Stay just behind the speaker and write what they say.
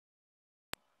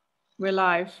we're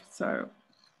live, so.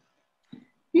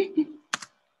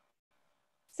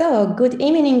 So, good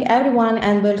evening, everyone,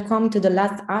 and welcome to the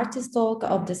last artist talk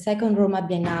of the second Roma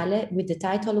Biennale with the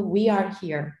title We Are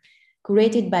Here,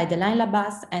 curated by Delaine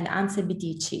and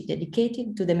Annemie,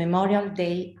 dedicated to the Memorial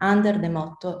Day under the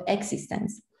motto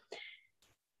Existence.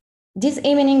 This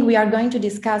evening, we are going to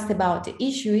discuss about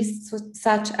issues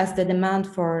such as the demand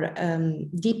for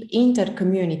deep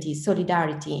inter-community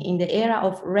solidarity in the era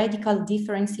of radical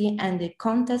difference and the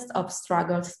context of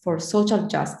struggles for social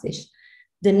justice,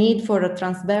 the need for a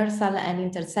transversal and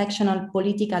intersectional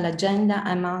political agenda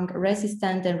among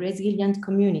resistant and resilient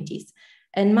communities,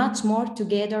 and much more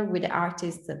together with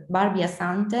artists Barby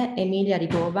Asante, Emília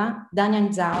Rigová,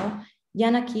 Danyang Zhao,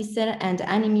 Jana and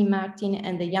Annemie Martin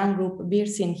and the young group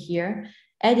Hier,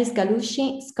 Edis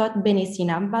Galushi, Scott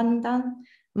Benesiinaabandan,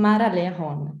 Mara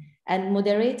Hohn, and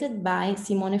moderated by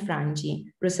Simone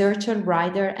Frangi, researcher,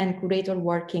 writer, and curator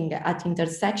working at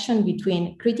intersection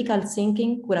between critical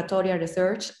thinking, curatorial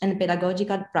research, and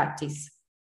pedagogical practice.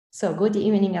 So good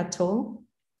evening at all,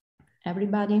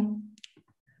 everybody.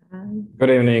 Hi. Good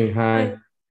evening, hi.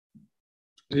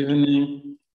 Good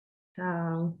evening.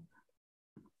 Ciao.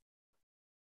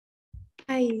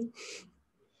 Hi.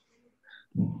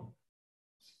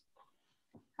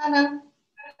 Hello.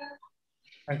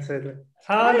 I said it.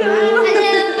 Hello.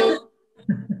 Hello.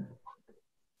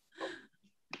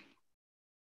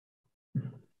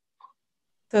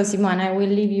 So Simone, I will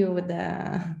leave you with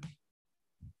the...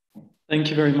 Thank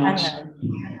you very much.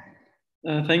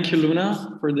 Thank you,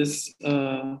 Luna, for this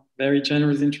very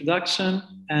generous introduction.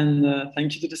 And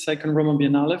thank you to the second Roma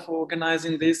Biennale for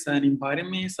organizing this and inviting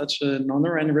me. Such an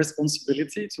honor and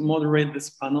responsibility to moderate this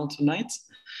panel tonight.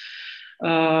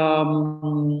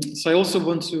 So I also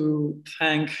want to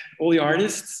thank all the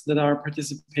artists that are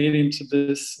participating to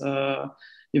this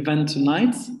event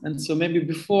tonight. And so maybe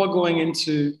before going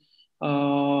into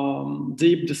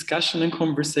deep discussion and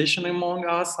conversation among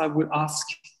us, I would ask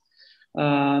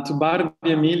to Barby,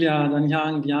 Emília,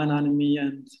 Danyang, Jana, Annemie,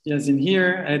 and yes, in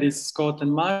here, Edis, Scott,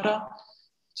 and Mara,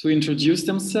 to introduce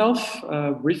themselves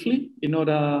briefly in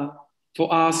order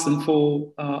for us and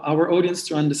for our audience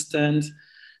to understand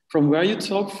from where you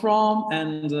talk from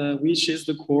and which is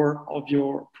the core of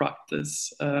your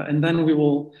practice. And then we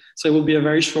will, so it will be a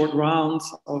very short round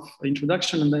of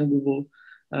introduction, and then we will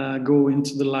go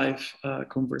into the live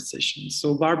conversation.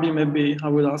 So Barby, maybe I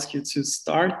would ask you to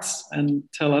start and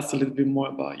tell us a little bit more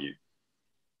about you.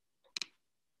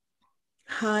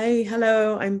 Hi,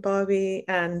 hello, I'm Barby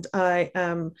and I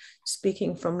am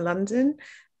speaking from London.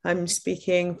 I'm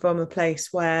speaking from a place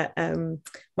where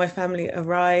my family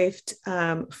arrived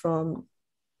from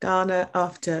Ghana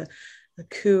after a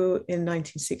coup in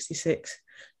 1966.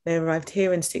 They arrived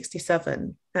here in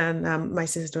 67 and my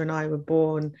sister and I were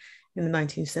born in the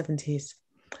 1970s.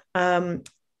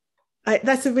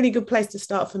 That's a really good place to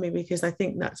start for me because I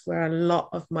think that's where a lot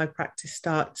of my practice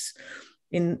starts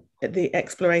in the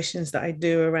explorations that I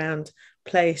do around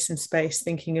place and space,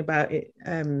 thinking about it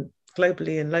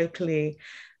globally and locally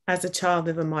as a child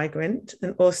of a migrant,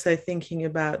 and also thinking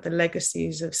about the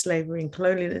legacies of slavery and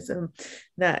colonialism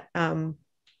that,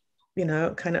 you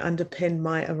know, kind of underpin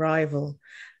my arrival.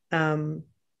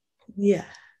 Yeah,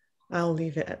 I'll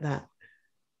leave it at that.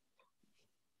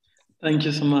 Thank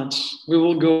you so much. We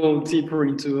will go deeper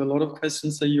into a lot of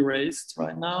questions that you raised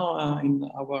right now in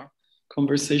our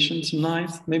conversation tonight.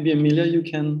 Maybe Emília, you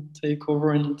can take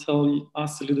over and tell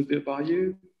us a little bit about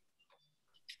you.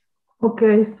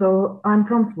 Okay, so I'm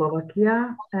from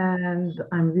Slovakia and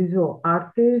I'm a visual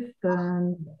artist,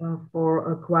 and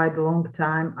for a quite long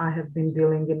time I have been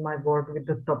dealing in my work with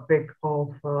the topic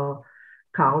of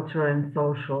culture and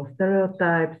social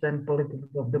stereotypes and politics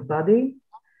of the body.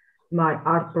 My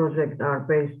art projects are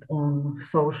based on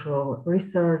social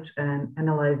research and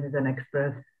analysis and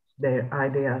express their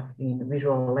ideas in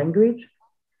visual language.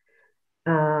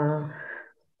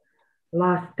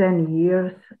 Last 10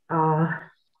 years,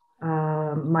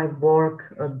 my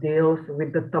work deals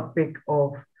with the topic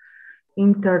of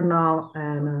internal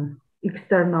and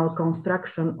external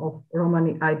construction of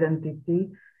Romani identity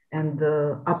and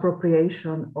the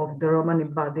appropriation of the Romani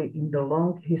body in the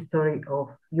long history of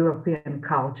European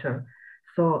culture.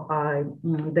 So I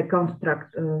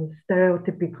deconstruct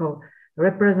stereotypical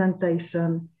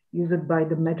representation used by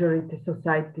the majority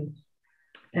society.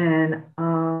 And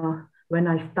when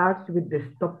I started with this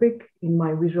topic in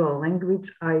my visual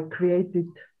language, I created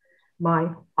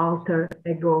my alter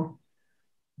ego,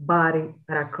 Barby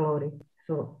Raklori.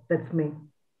 So that's me.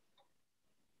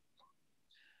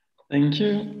 Thank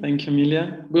you,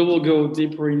 Emília. We will go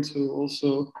deeper into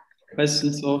also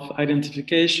questions of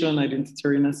identification,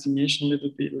 identitarian assignation a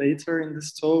little bit later in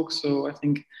this talk. So I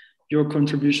think your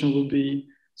contribution will be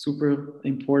super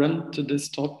important to this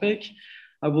topic.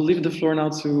 I will leave the floor now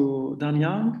to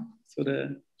Danyang so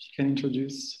that she can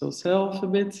introduce herself a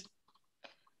bit.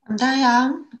 I'm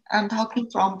Danyang. I'm talking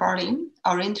from Berlin.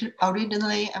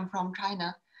 Originally, I'm from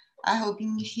China. I have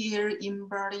been here in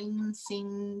Berlin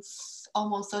since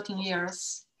almost 13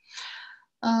 years.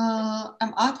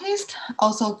 I'm artist,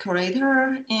 also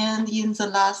curator, and in the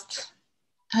last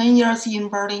 10 years in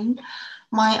Berlin,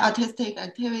 my artistic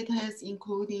activities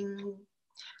including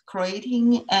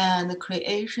creating and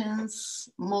creations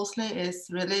mostly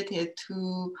is related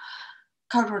to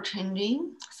cultural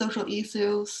changing, social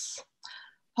issues,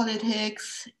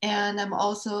 politics, and I'm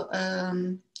also a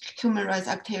human rights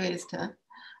activist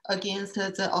against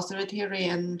the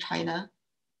authoritarian China.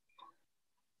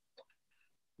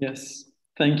 Yes,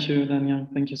 thank you,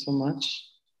 Danyang. Thank you so much.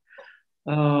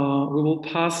 We will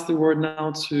pass the word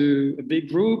now to a big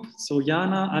group. So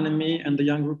Jana, Annemie, and the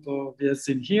young group of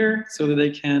Hier, so that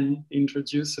they can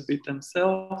introduce a bit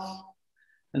themselves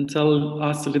and tell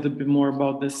us a little bit more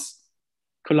about this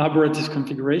collaborative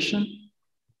configuration.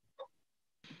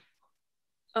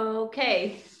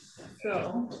 Okay,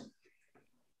 so.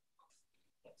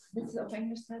 Willst du auf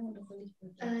Englisch sagen oder soll ich?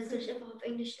 Soll ich einfach auf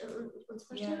Englisch uns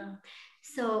vorstellen? Yeah.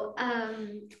 So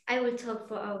I will talk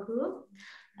for our group.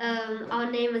 Our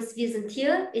name is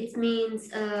Hier. It means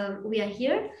we are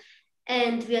here,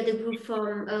 and we are the group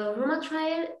from Roma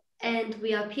Trial, and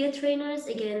we are peer trainers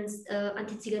against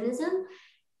anti-Ziganism,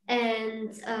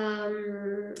 and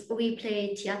we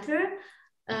play theater.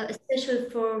 A special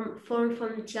form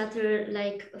from theater,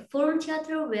 like a forum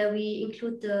theater, where we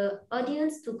include the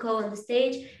audience to go on the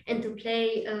stage and to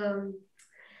play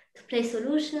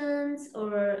solutions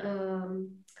or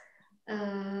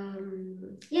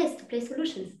yes, to play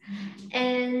solutions.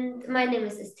 And my name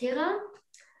is Esra.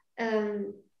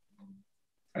 I'm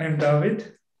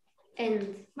David.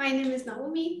 And my name is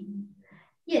Naomi.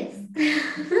 Yes.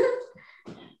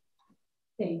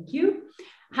 Thank you.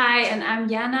 Hi, and I'm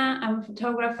Jana. I'm a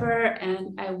photographer,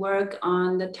 and I work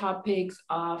on the topics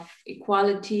of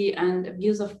equality and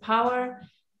abuse of power.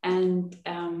 And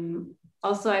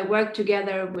also I work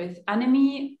together with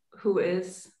Annemie, who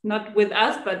is not with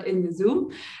us, but in the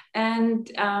Zoom. And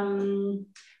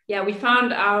yeah, we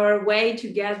found our way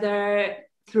together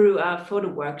through a photo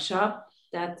workshop.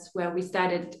 That's where we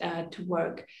started to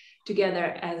work together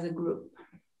as a group.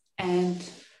 And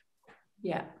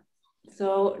yeah.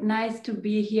 So nice to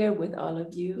be here with all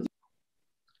of you.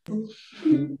 Thank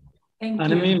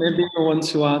Annemie, you. maybe you want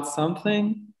to add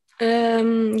something?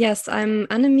 Yes, I'm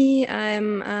Annemie.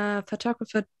 I'm a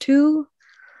photographer too.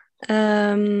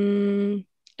 And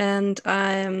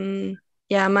I'm,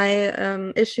 yeah,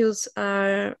 my issues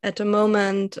are at the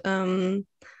moment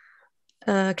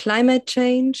climate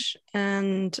change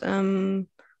and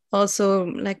also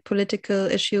like political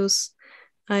issues.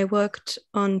 I worked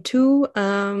on too,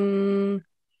 and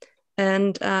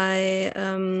I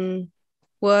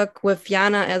work with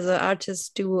Jana as an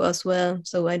artist too as well.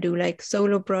 So I do like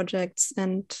solo projects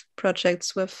and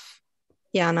projects with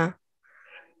Jana.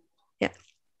 Yeah.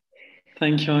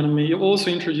 Thank you, Annemie. You're also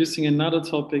introducing another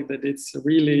topic that it's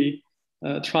really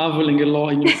traveling a lot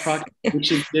in your practice,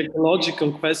 which is the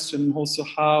ecological question, also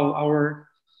how our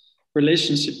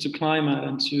relationship to climate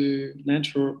and to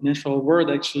natural world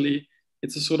actually,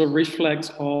 it's a sort of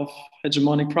reflex of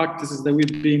hegemonic practices that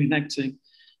we've been enacting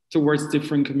towards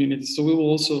different communities. So we will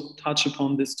also touch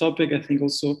upon this topic, I think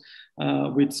also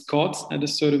with Scott at a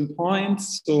certain point.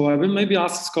 So I will maybe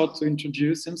ask Scott to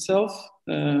introduce himself,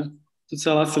 to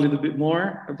tell us a little bit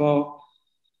more about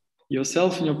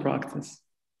yourself and your practice.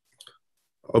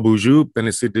 Abuju,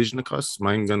 Benesiinaabandan,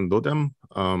 Maingan Dodem,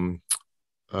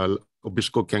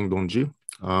 Obishko Kang Donji.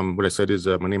 What I said is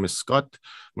my name is Scott.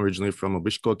 I'm originally from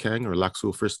Obishko Kang or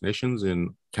Laxu First Nations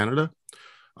in Canada.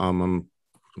 I'm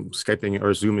Skyping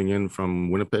or Zooming in from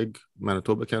Winnipeg,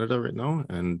 Manitoba, Canada right now.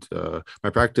 And my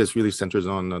practice really centers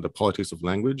on the politics of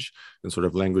language and sort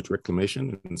of language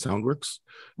reclamation and sound works.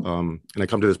 And I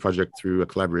come to this project through a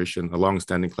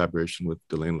long-standing collaboration with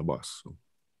Delaine. So,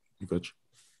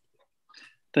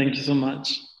 thank you so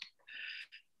much.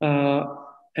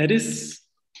 Edis,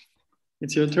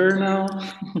 it's your turn now.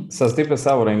 Sa stipe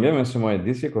savorenge, me shumë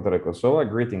Edisi, Kotare Kosova.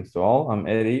 Greetings to all. I'm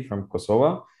Eddie from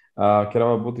Kosovo.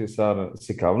 Kerava buti sar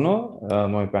sikavno,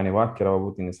 noi panivat kerava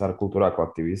buti ni sar kulturako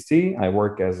aktivisti. I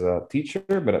work as a teacher,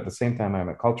 but at the same time I'm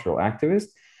a cultural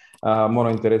activist. Moro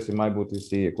interesi mai buti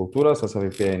si kultura, sa savi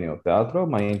pieni o teatro.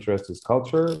 My interest is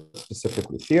culture,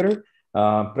 specifically theater.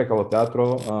 Prekalo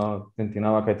teatro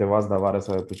tentinava kaj te vas da vare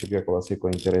sa pučipia klasiko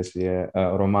interesi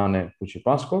romane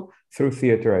pučipasko. Through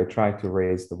theater, I try to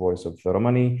raise the voice of the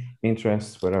Romani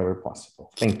interests wherever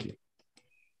possible. Thank you.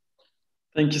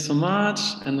 Thank you so much.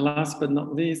 And last but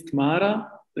not least, Mara,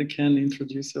 you can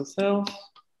introduce yourself.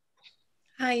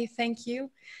 Hi, thank you.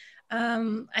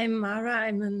 I'm Mara.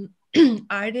 I'm an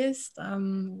artist.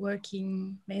 I'm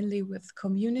working mainly with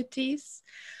communities,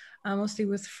 mostly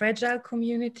with fragile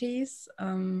communities,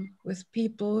 with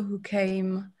people who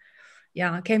came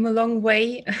a long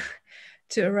way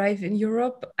to arrive in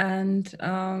Europe and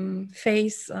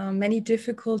face many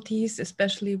difficulties,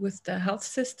 especially with the health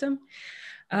system.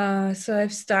 So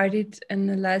I've started in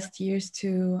the last years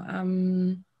to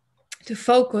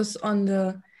focus on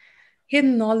the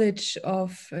hidden knowledge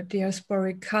of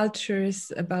diasporic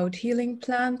cultures about healing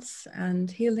plants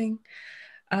and healing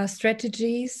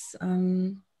strategies,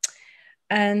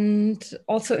 and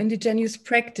also indigenous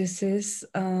practices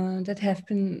that have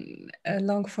been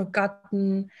long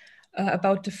forgotten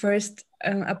about the first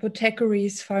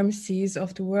apothecaries, pharmacies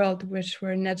of the world, which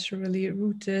were naturally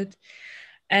rooted.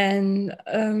 And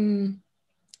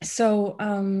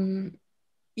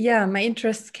my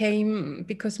interest came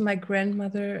because my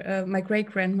grandmother, my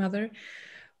great-grandmother,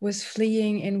 was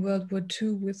fleeing in World War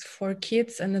II with 4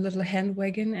 kids and a little hand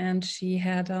wagon, and she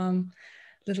had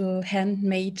little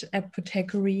handmade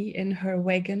apothecary in her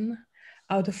wagon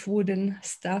out of wooden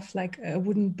stuff, like a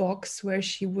wooden box where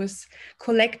she was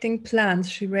collecting plants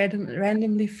she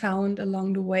randomly found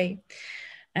along the way.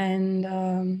 And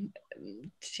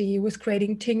she was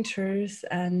creating tinctures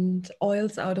and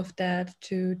oils out of that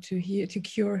to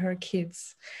cure her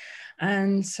kids.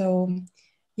 And so,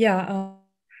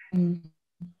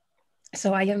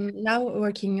 so I am now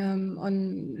working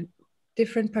on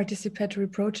different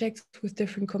participatory projects with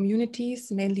different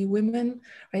communities, mainly women.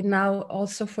 Right now,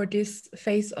 also for this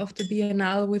phase of the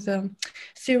Biennale, with a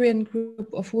Syrian group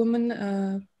of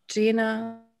women,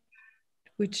 Jana,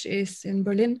 which is in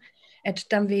Berlin, at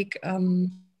Damweg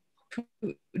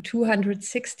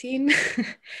 216.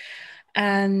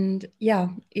 And yeah,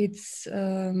 it's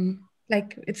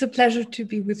it's a pleasure to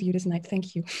be with you this night.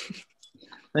 Thank you.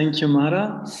 Thank you,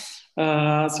 Mara.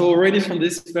 So already from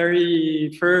this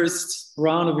very first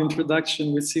round of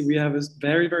introduction, we see we have a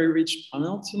very, very rich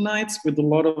panel tonight with a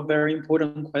lot of very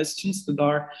important questions that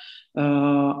are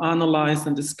analyzed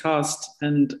and discussed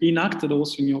and enacted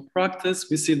also in your practice.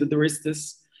 We see that there is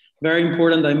this very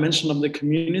important dimension of the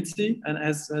community. And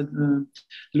as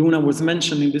Luna was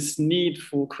mentioning, this need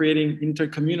for creating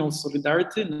intercommunal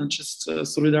solidarity, not just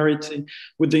solidarity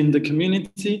within the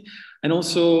community. And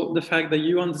also the fact that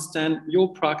you understand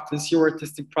your practice, your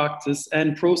artistic practice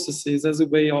and processes as a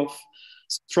way of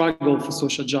struggle for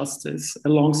social justice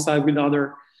alongside with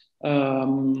other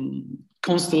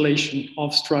constellation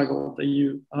of struggle that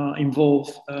you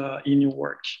involve in your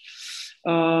work.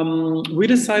 We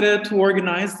decided to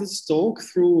organize this talk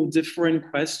through different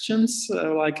questions,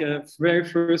 like a very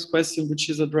first question, which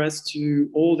is addressed to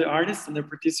all the artists and the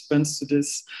participants to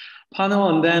this panel,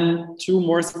 and then 2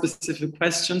 more specific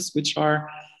questions, which are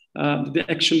that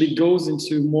actually goes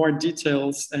into more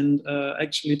details and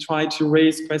actually try to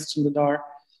raise questions that are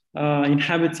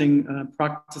inhabiting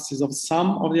practices of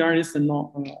some of the artists and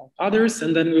not of others.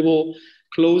 And then we will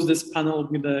close this panel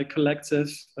with a collective,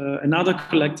 another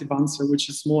collective answer, which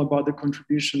is more about the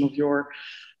contribution of your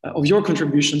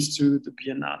contributions to the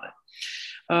Biennale.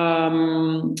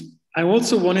 I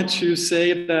also wanted to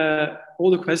say that all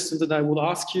the questions that I will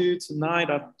ask you tonight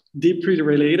are deeply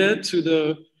related to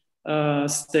the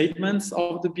statements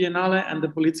of the Biennale and the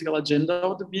political agenda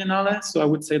of the Biennale. So I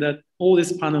would say that all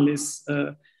this panel is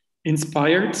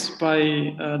inspired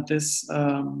by this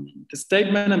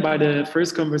statement and by the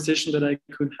first conversation that I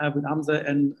could have with Hamza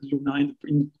and Luna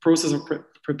in the process of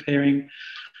preparing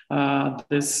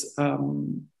this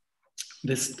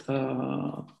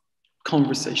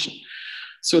conversation.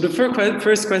 So the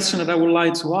first question that I would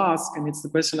like to ask, and it's the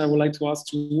question I would like to ask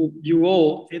to you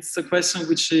all, it's a question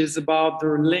which is about the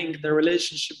link, the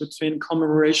relationship between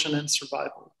commemoration and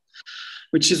survival,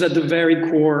 which is at the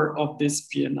very core of this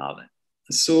Biennale.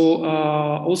 So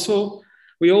also,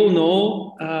 we all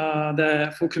know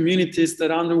that for communities that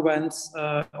underwent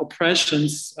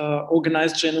oppressions,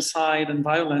 organized genocide and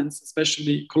violence,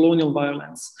 especially colonial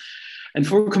violence, and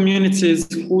for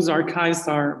communities whose archives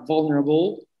are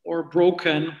vulnerable or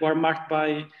broken, who are marked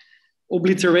by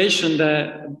obliteration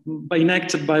that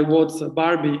enacted by what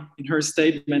Barby in her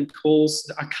statement calls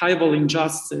the archival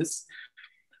injustice,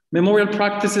 memorial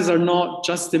practices are not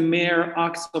just a mere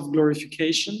acts of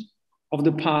glorification of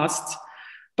the past,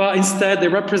 but instead they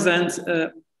represent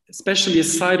a especially a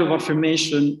side of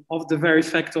affirmation of the very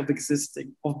fact of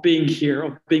existing, of being here,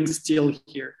 of being still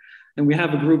here. And we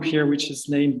have a group here which is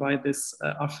named by this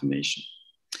affirmation.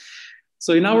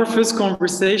 So in our first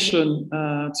conversation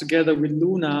together with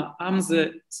Luna,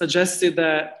 Amze suggested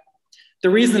that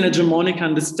there is an hegemonic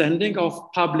understanding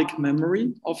of public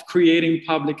memory, of creating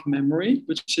public memory,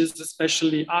 which is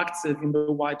especially active in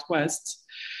the White West,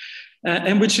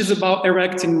 and which is about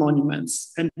erecting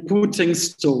monuments and putting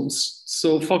stones.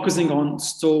 So focusing on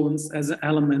stones as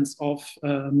elements of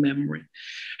memory.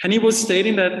 And he was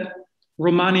stating that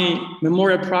Romani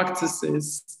memorial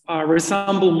practices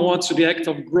resemble more to the act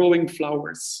of growing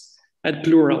flowers, at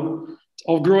plural,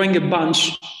 of growing a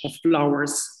bunch of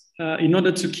flowers in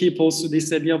order to keep also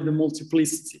this idea of the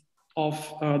multiplicity of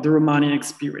the Romani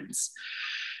experience.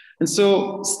 And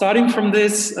so starting from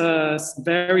this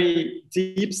very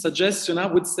deep suggestion, I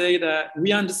would say that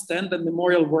we understand that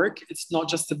memorial work, it's not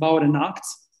just about an act,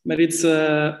 but it's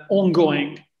an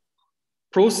ongoing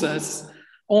process,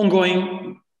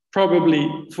 ongoing probably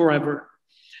forever.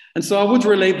 And so I would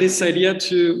relate this idea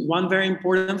to one very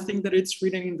important thing that it's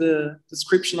written in the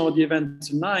description of the event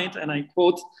tonight, and I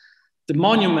quote, the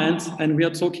monument, and we are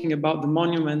talking about the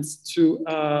monuments to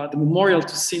the memorial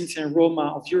to Sinti and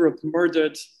Roma of Europe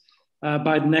murdered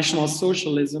by the National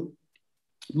Socialism.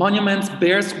 Monument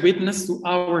bears witness to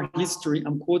our history,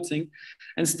 I'm quoting,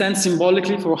 and stands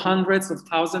symbolically for hundreds of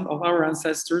thousands of our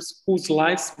ancestors whose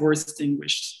lives were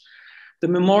extinguished. The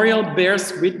memorial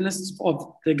bears witness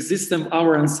of the existence of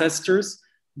our ancestors,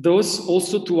 those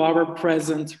also to our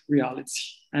present reality,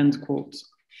 end quote.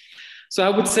 So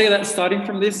I would say that starting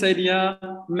from this idea,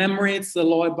 memory is a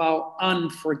law about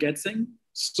unforgetting.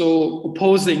 So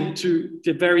opposing to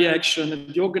the very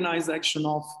action, the organized action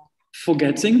of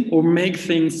forgetting or make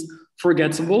things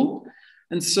forgettable.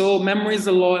 And so memory is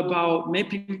a law about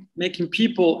making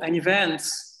people and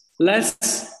events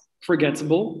less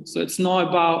forgettable. So it's not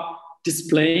about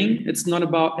displaying, it's not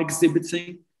about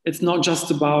exhibiting, it's not just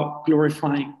about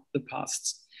glorifying the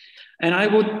past. And I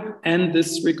would end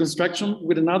this reconstruction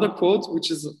with another quote, which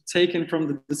is taken from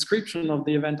the description of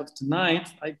the event of tonight.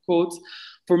 I quote,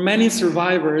 for many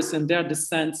survivors and their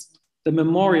descendants, the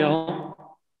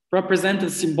memorial represents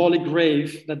a symbolic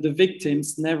grave that the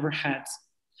victims never had.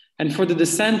 And for the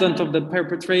descendant of the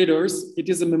perpetrators, it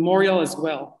is a memorial as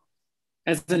well,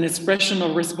 as an expression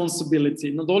of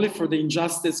responsibility, not only for the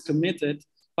injustice committed,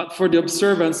 but for the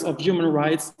observance of human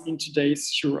rights in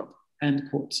today's Europe,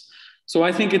 end quote. So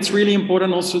I think it's really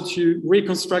important also to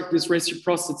reconstruct this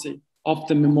reciprocity of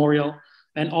the memorial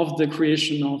and of the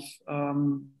creation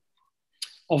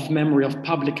of memory, of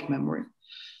public memory.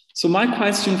 So my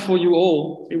question for you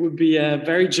all, it would be a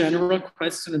very general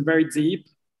question and very deep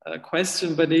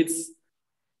question, but it's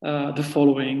the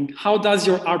following. How does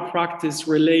your art practice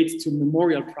relate to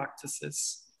memorial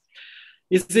practices?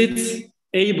 Is it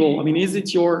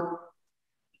your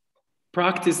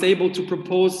practice able to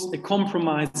propose a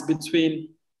compromise between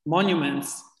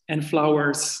monuments and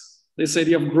flowers, this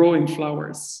idea of growing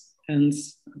flowers, and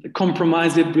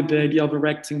compromise it with the idea of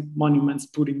erecting monuments,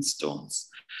 putting stones?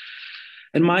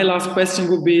 And my last question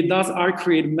would be, does art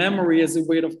create memory as a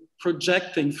way of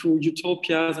projecting through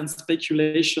utopias and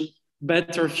speculation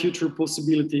better future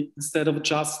possibility instead of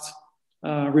just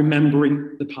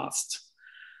remembering the past?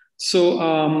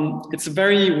 So it's a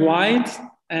very wide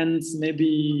and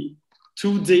maybe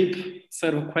too deep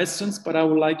set of questions, but I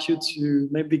would like you to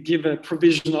maybe give a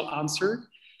provisional answer.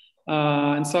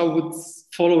 And so I would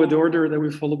follow the order that we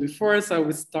followed before. So I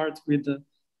would start with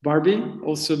Barby,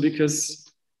 also because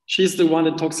she's the one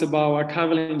that talks about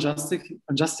archival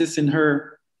injustice in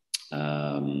her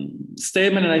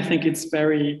statement, and I think it's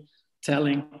very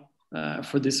telling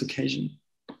for this occasion.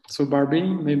 So Barby,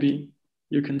 maybe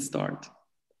you can start.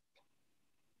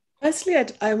 Firstly,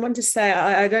 I want to say,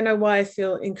 I don't know why I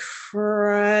feel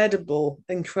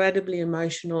incredibly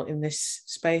emotional in this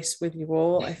space with you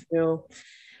all. I feel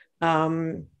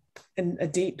a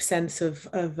deep sense of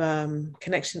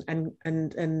connection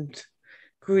and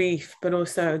grief, but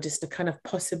also just a kind of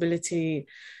possibility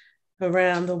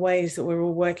around the ways that we're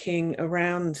all working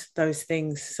around those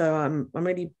things. So I'm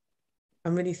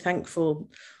really thankful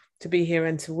to be here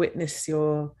and to witness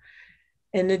your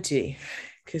energy,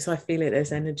 because I feel it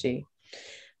as energy.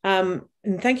 And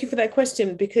thank you for that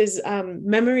question, because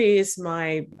memory is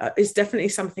definitely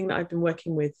something that I've been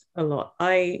working with a lot.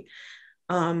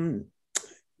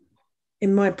 In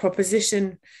my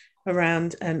proposition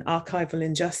around an archival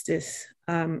injustice,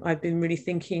 I've been really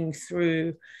thinking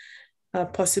through a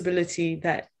possibility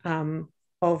that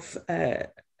of a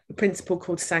principle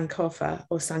called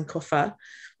Sankofa,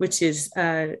 which is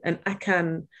an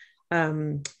Akan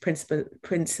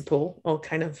principle or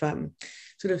kind of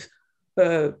sort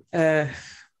of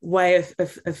way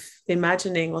of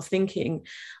imagining or thinking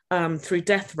through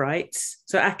death rites.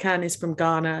 So Akan is from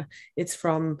Ghana. It's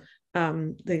from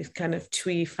the kind of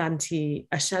Twi, Fanti,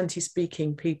 Ashanti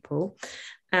speaking people.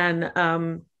 And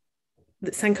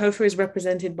the Sankofa is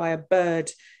represented by a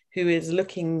bird who is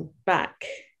looking back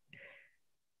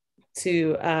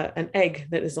to an egg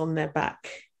that is on their back.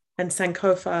 And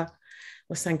Sankofa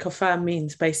or Sankofa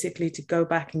means basically to go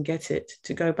back and get it,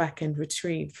 to go back and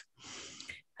retrieve.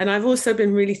 And I've also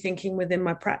been really thinking within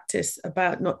my practice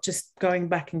about not just going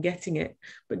back and getting it,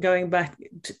 but going back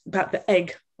about the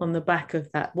egg on the back of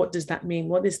that. What does that mean?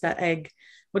 What is that egg?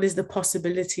 What is the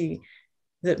possibility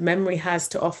that memory has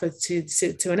to offer to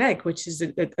an egg, which is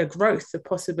a growth, a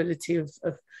possibility of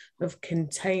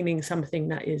containing something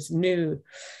that is new.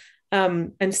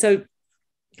 And so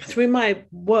through my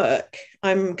work,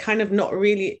 I'm kind of not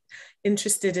really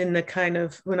interested in the kind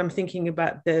of, when I'm thinking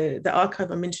about the archive,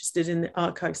 I'm interested in the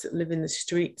archives that live in the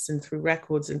streets and through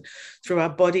records and through our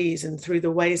bodies and through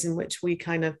the ways in which we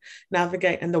kind of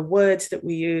navigate and the words that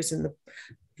we use and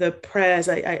the prayers.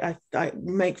 I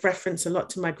make reference a lot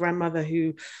to my grandmother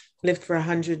who lived for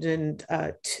 100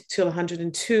 till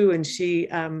 102, and she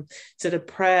said a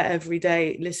prayer every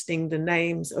day, listing the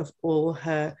names of all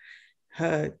her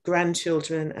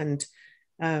grandchildren and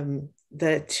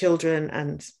their children,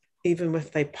 and even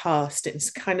if they passed,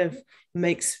 it's kind of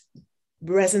makes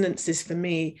resonances for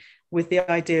me with the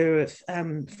idea of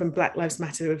from Black Lives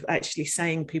Matter of actually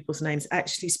saying people's names,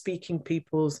 actually speaking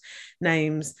people's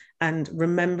names and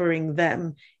remembering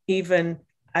them, even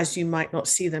as you might not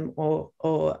see them or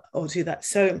do that.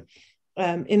 So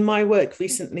in my work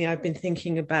recently, I've been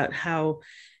thinking about how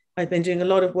I've been doing a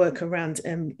lot of work around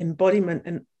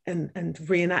embodiment and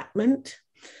reenactment.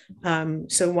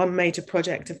 So one major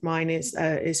project of mine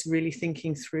is really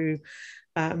thinking through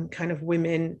kind of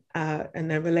women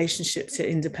and their relationship to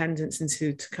independence and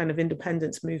to kind of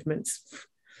independence movements,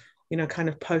 you know, kind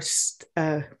of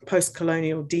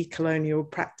post-colonial,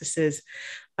 decolonial practices.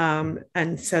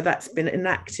 And so that's been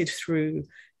enacted through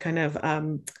kind of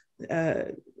an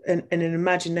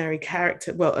imaginary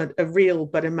character, well, a real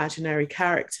but imaginary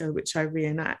character, which I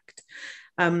reenact.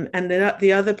 And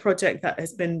the other project that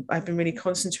I've been really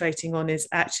concentrating on is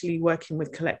actually working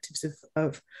with collectives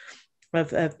of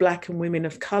Black and women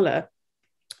of color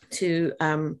to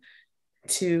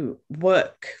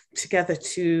work together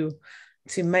to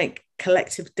make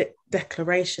collective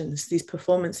declarations, these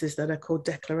performances that are called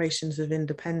declarations of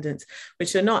independence,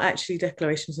 which are not actually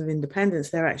declarations of independence,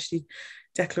 they're actually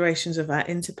declarations of our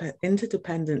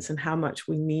interdependence and how much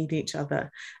we need each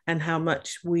other and how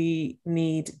much we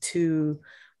need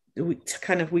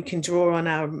we can draw on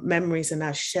our memories and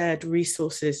our shared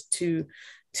resources to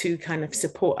kind of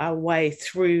support our way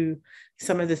through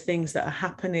some of the things that are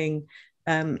happening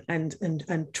and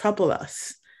trouble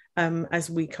us as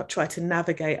we try to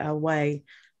navigate our way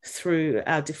through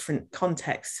our different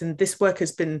contexts. And this work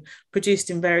has been produced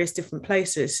in various different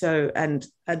places, so and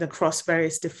across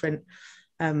various different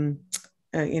kind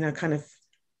of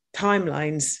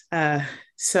timelines.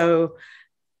 So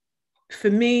for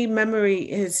me, memory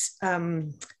is not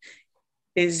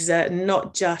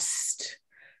just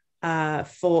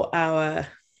for our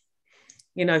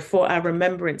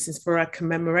remembrances, for our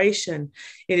commemoration.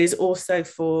 It is also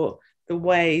for the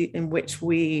way in which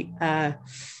we can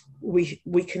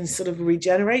sort of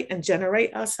regenerate and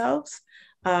generate ourselves.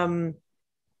 So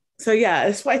yeah,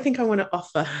 that's what I think I want to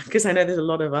offer, because I know there's a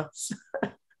lot of us.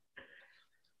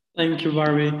 Thank you,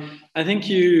 Barby. I think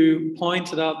you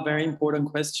pointed out a very important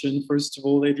question. First of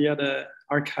all, the idea that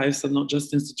archives are not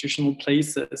just institutional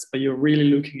places, but you're really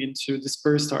looking into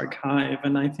dispersed archive.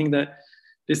 And I think that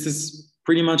this is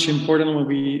pretty much important when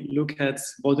we look at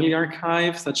bodily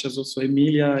archives, such as also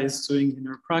Emília is doing in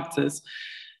her practice.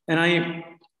 And I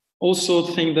also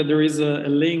think that there is a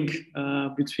link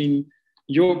between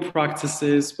your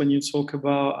practices when you talk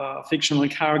about fictional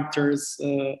characters,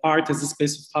 art as a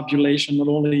space of fabulation, not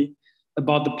only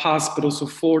about the past, but also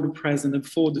for the present and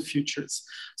for the futures.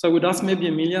 So I would ask maybe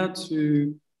Emília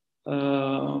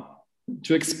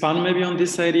to expand maybe on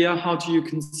this idea. How do you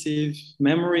conceive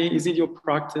memory? Is it your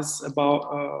practice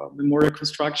about memorial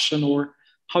construction, or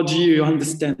how do you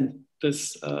understand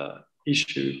this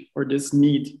issue or this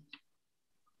need?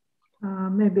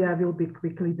 Maybe I will be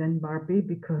quickly than Barby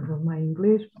because of my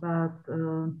English, but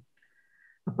a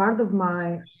part of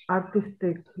my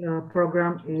artistic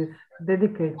program is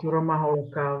dedicated to Roma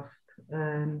Holocaust.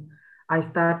 And I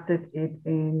started it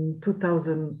in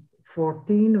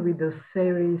 2014 with a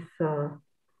series of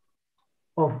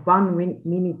 1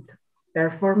 minute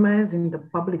performance in the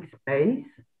public space,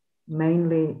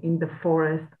 mainly in the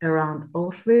forest around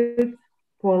Auschwitz,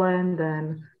 Poland,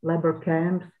 and labor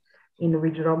camps in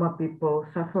which Roma people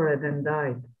suffered and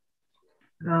died.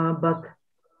 But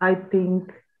I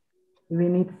think we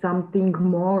need something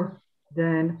more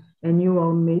than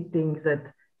annual meetings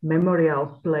at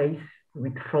memorial place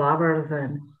with flowers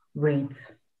and wreaths.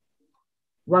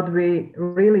 What we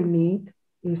really need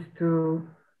is to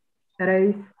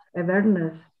raise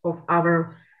awareness of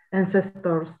our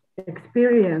ancestors'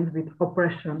 experience with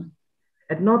oppression,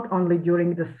 and not only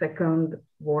during the Second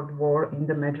World War in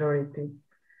the majority,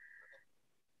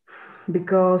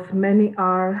 because many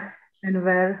are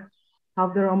aware how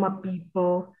the Roma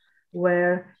people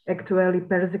were actually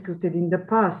persecuted in the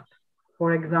past.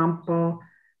 For example,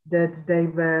 that they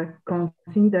were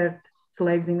considered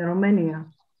slaves in Romania.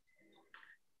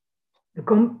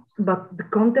 But the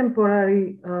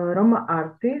contemporary Roma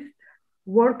artists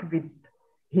work with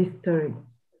history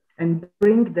and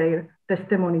bring their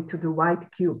testimony to the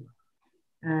white cube.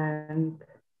 And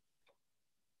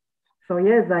so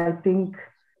yes, I think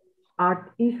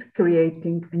art is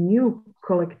creating a new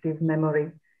collective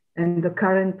memory, and the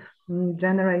current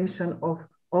generation of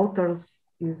authors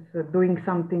is doing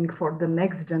something for the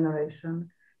next generation.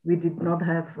 We did not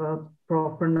have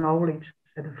proper knowledge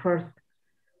at first,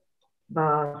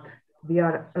 but we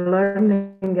are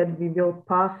learning and we will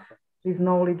pass this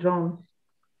knowledge on.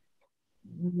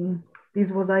 This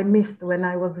is what I missed when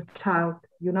I was a child,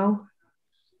 you know?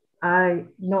 I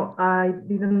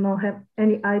didn't have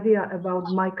any idea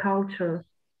about my culture.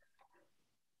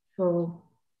 So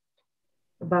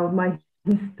about my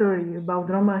history, about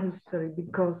Roma history,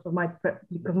 because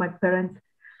my parents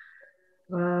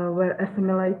were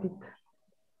assimilated.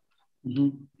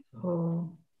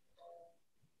 So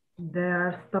they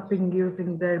are stopping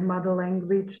using their mother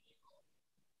language.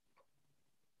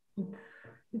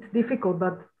 It's difficult,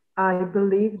 but I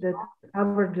believe that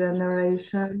our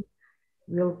generation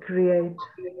will create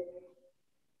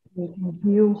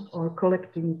new or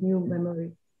collecting new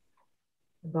memory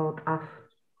about us.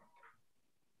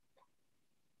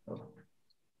 So,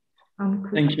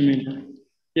 thank you, Emília.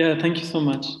 Yeah, thank you so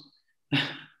much.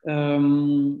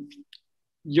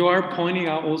 You are pointing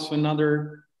out also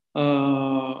another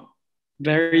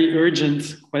very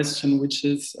urgent question, which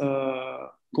is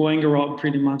going around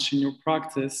pretty much in your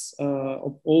practice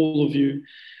of all of you,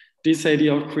 this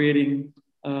idea of creating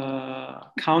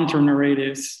counter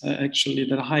narratives actually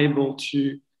that are able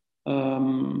to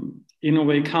in a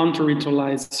way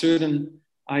counter-ritualize certain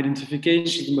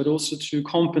identifications, but also to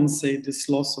compensate this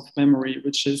loss of memory,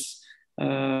 which is,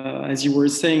 as you were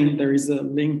saying, there is a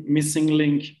missing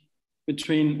link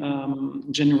between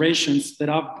generations that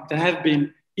have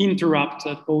been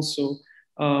interrupted also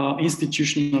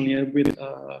institutionally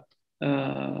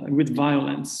with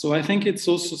violence. So I think it's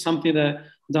also something that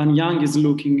Danyang is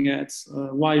looking at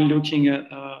while looking at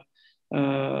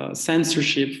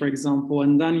censorship, for example.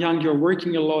 And Danyang, you're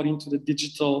working a lot into the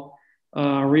digital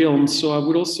realm. So I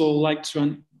would also like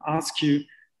to ask you,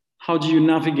 how do you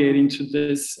navigate into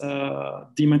this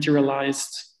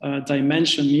dematerialized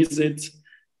dimension? Is it,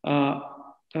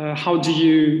 how do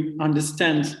you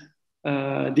understand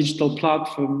digital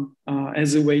platform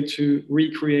as a way to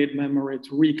recreate memory,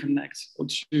 to reconnect, or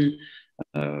to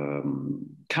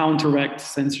counteract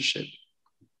censorship?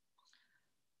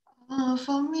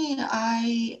 For me,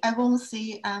 I won't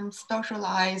say I'm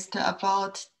socialized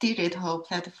about digital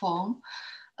platform,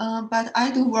 but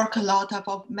I do work a lot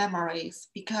about memories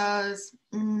because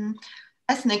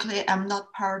ethnically I'm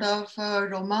not part of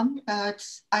Roma, but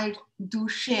I do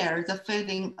share the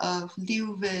feeling of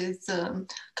live with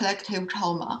collective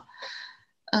trauma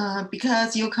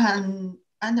because you can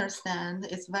understand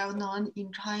it's well known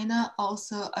in China.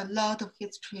 Also, a lot of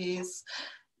histories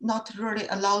not really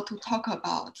allowed to talk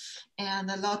about,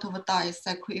 and a lot of dies,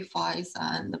 sacrifice,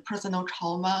 and personal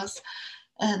traumas,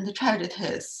 and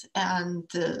tragedies, and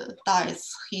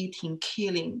dies, hitting,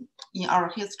 killing in our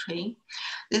history.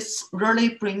 This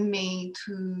really brings me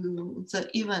to the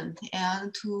event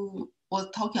and to what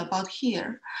we're talking about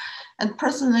here. And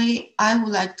personally, I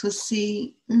would like to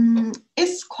see,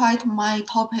 it's quite my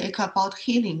topic about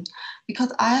healing,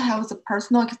 because I have the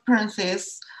personal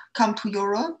experiences come to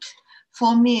Europe.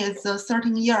 For me, it's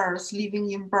 13 years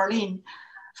living in Berlin.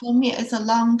 For me, it's a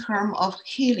long term of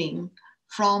healing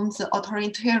from the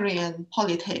authoritarian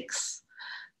politics.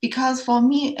 Because for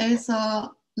me, it's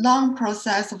a long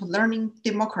process of learning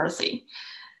democracy.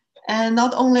 And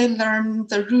not only learn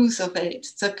the rules of it,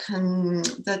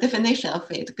 the definition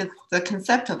of it, the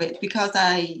concept of it, because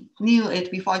I knew it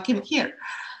before I came here,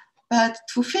 but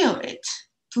to feel it,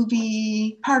 to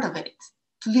be part of it.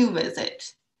 to live with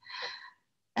it.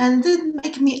 And it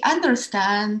make me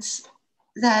understand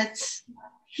that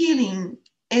healing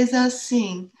is a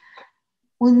thing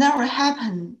will never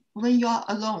happen when you are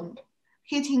alone.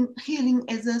 Healing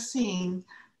is a thing.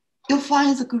 You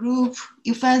find the group,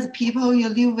 you find the people, you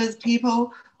live with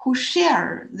people who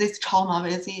share this trauma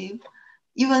with you.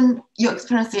 Even your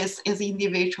experiences is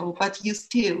individual, but you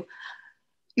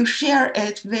share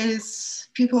it with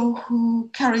people who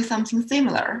carry something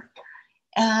similar,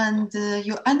 and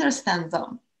you understand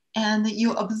them, and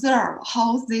you observe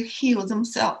how they heal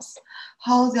themselves,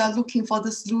 how they are looking for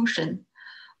the solution,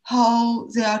 how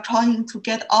they are trying to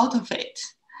get out of it,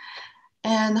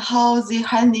 and how they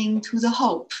handing to the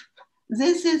hope.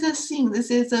 This is a thing, this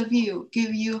is a view,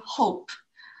 give you hope,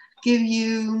 give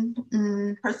you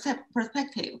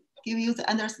perspective, give you the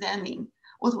understanding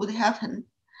what would happen.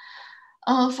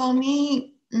 For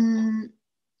me,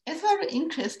 it's very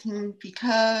interesting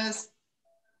because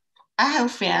I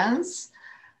have friends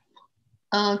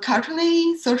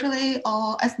culturally, socially,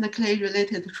 or ethnically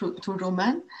related to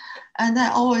Roman, and I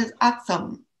always ask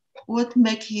them, what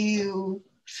makes you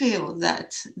feel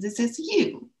that this is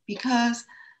you? Because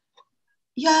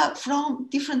you're from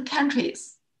different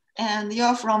countries and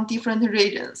you're from different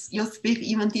regions. You speak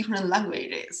even different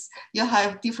languages. You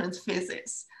have different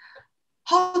faces.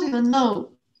 How do you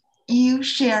know you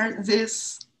share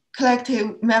this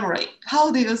collective memory?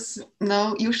 How do you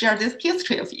know you share this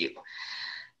history of you?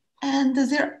 And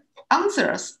their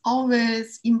answers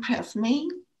always impress me.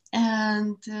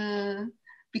 And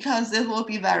because there will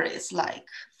be various like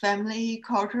family,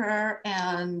 culture,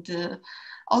 and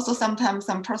also sometimes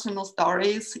some personal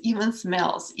stories, even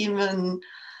smells, even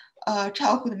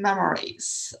childhood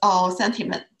memories or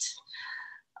sentiment.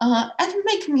 It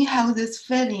makes me have this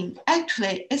feeling.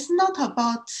 Actually, it's not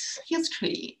about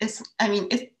history. It's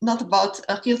not about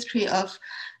a history of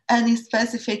any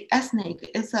specific ethnic.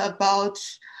 It's about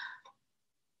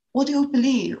what you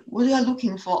believe, what you are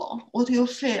looking for, what you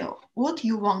feel, what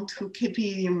you want to keep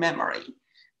in your memory,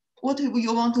 what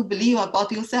you want to believe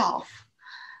about yourself.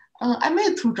 I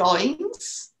made 2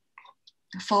 drawings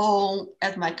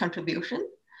as my contribution,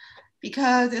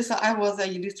 because I was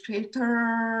an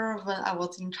illustrator when I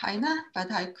was in China, but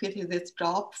I quit this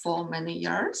job for many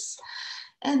years.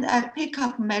 And I pick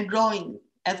up my drawing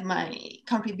as my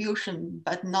contribution,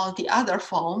 but not the other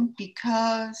form,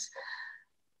 because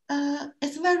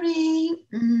it's very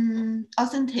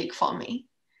authentic for me.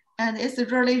 And it's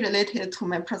really related to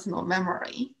my personal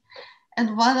memory.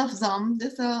 And one of them,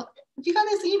 because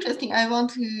it's interesting, I want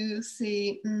to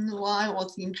see why I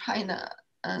was in China,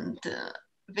 and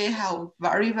we have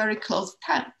very, very close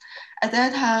time. At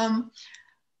that time,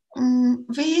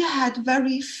 we had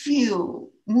very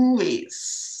few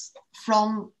movies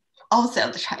from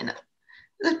outside China.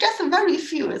 Just very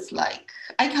few. It's like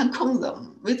I can count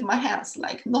them with my hands,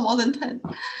 like no more than 10.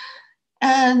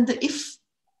 And if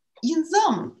in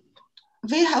them,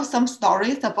 we have some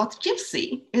stories about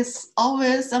gypsy, it's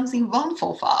always something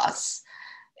wonderful for us.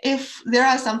 If there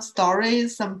are some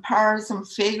stories, some parts, some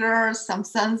figures, some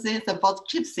senses about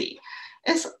gypsy,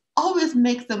 it always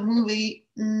makes the movie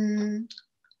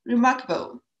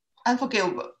remarkable,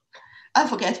 unforgettable.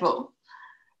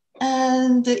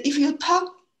 And if you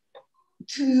talk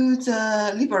to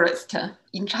the liberals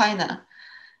in China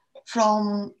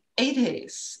from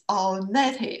 80s or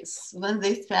 90s, when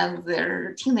they spend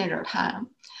their teenager time,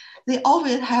 they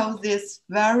always have this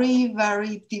very,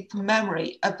 very deep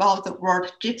memory about the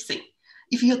word gypsy.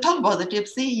 If you talk about the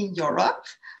gypsy in Europe,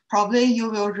 probably you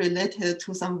will relate it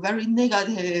to some very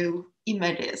negative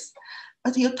images.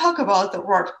 But you talk about the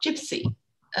word gypsy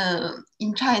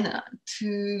in China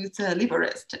to the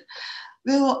liberals,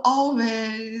 we will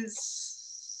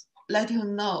always let you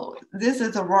know this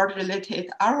is a word related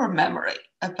to our memory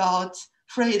about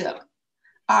freedom,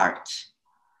 art,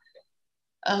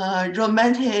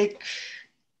 romantic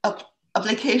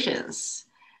applications,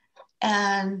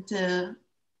 and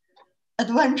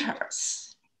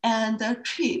adventures, and a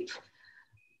trip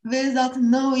without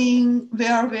knowing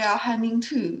where we are heading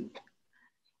to,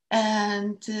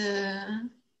 and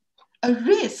a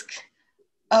risk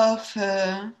of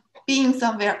being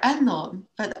somewhere unknown,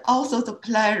 but also the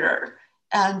pleasure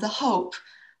and the hope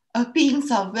of being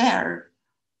somewhere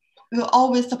will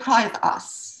always surprise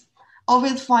us,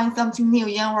 always find something new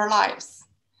in our lives,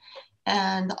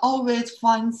 and always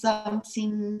find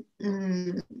something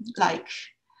like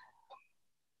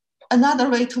another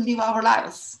way to live our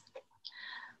lives.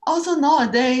 Also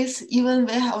nowadays, even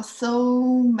we have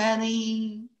so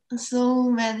many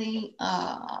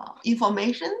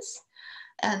informations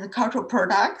and cultural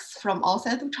products from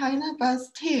outside of China, but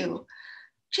still,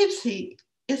 gypsy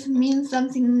it means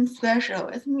something special.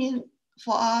 It means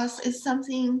for us, it's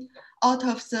something out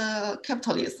of the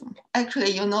capitalism.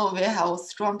 Actually, you know, we have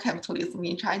strong capitalism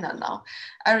in China now.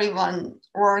 Everyone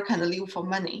work and live for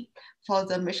money, for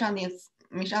the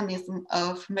mechanism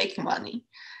of making money.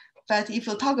 But if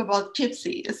you talk about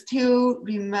gypsy, it still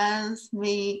reminds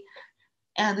me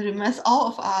and reminds all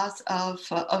of us of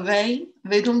a way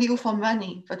we don't live for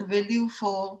money, but we live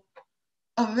for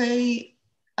a way,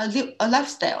 a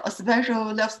lifestyle, a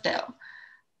special lifestyle,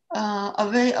 a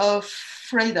way of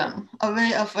freedom, a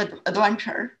way of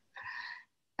adventure.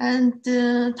 And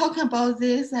talking about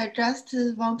this, I just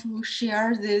want to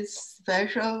share this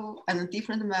special and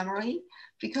different memory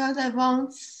because I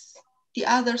want the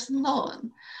others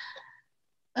known.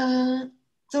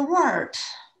 The word,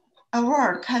 a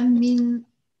word can mean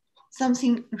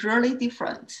something really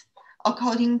different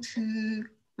according to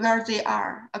where they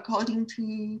are, according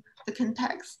to the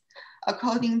context,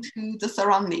 according to the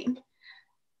surrounding.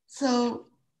 So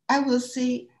I will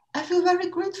say, I feel very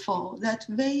grateful that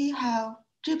we have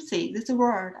gypsy, this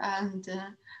word, and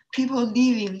people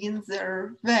living in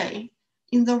their way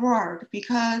in the world,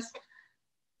 because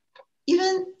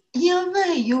even in a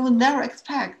way you will never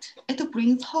expect, it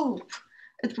brings hope,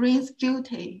 it brings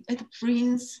beauty, it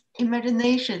brings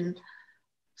imagination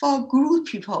for a group of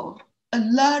people, a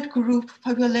large group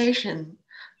population,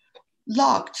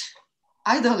 locked,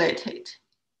 isolated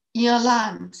in a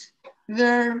land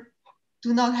where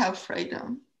do not have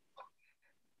freedom.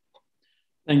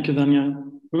 Thank you,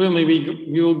 Danyang. Well, maybe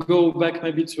we will go back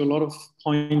maybe to a lot of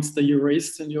points that you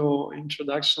raised in your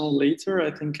introduction later.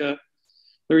 I think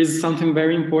there is something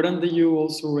very important that you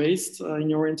also raised in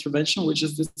your intervention, which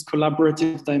is this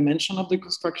collaborative dimension of the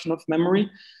construction of memory,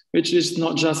 which is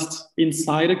not just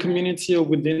inside a community or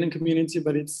within a community,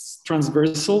 but it's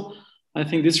transversal. I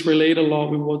think this relates a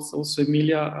lot with what also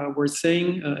Emília were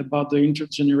saying about the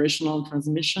intergenerational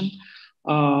transmission.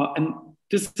 And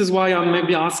this is why I'm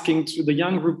maybe asking to the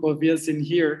young group of us in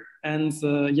here and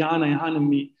Jana and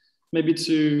Annemie, maybe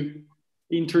to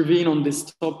intervene on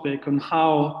this topic on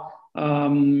how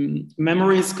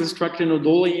memory is constructed not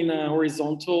only in a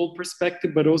horizontal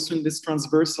perspective, but also in this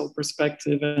transversal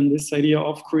perspective, and this idea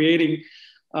of creating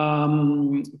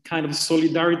kind of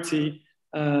solidarity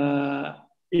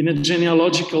in a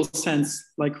genealogical sense,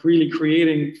 like really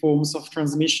creating forms of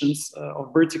transmissions,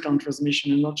 of vertical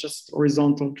transmission and not just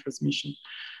horizontal transmission.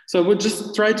 So I would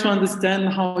just try to understand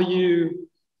how you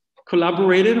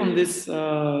collaborated on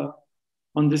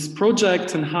this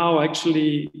project, and how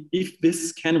actually, if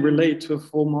this can relate to a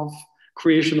form of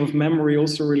creation of memory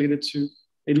also related to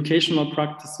educational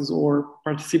practices or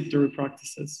participatory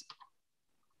practices.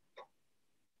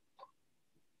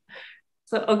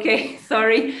 So, okay,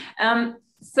 sorry.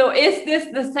 So is this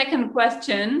the second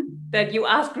question that you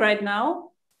asked right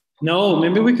now? No,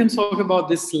 maybe we can talk about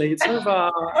this later,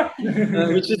 but,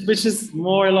 which is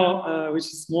more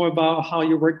about how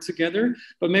you work together.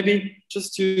 But maybe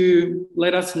just to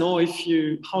let us know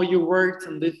how you worked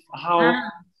and how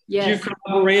you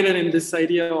collaborated in this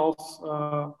idea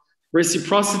of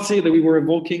reciprocity that we were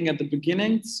evoking at the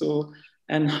beginning. So,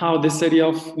 and how this idea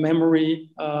of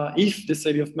memory, if this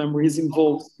idea of memory is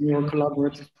involved in your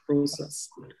collaborative process.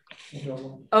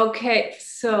 Okay,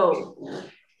 so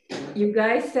you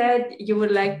guys said you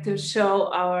would like to show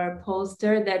our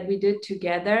poster that we did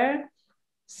together.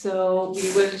 So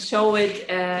we will show it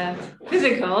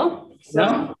physical.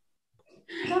 So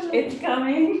it's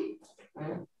coming.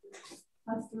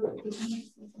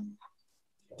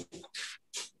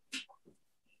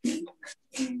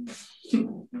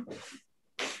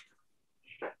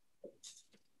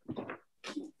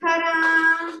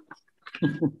 Ta-da!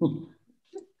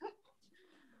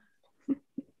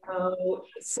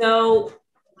 So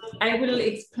I will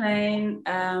explain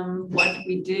what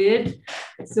we did.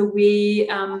 So we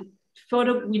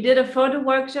did a photo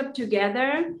workshop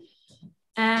together,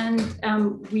 and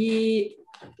we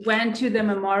went to the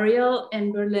memorial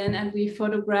in Berlin and we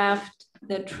photographed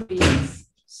the trees.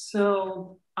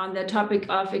 So on the topic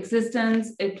of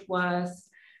existence, it was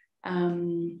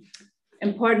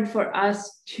important for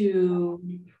us to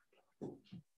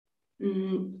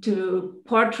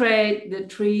portray the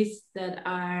trees that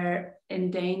are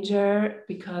in danger,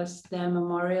 because the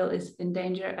memorial is in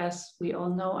danger, as we all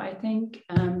know, I think,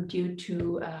 due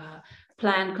to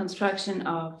planned construction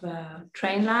of a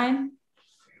train line.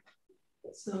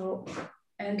 So,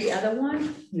 and the other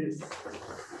one? Yes.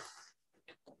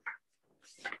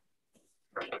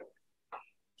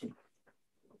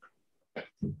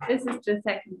 This is the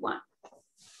second one.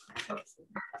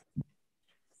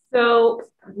 So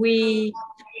we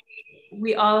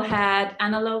we all had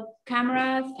analog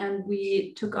cameras, and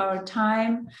we took our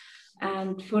time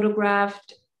and photographed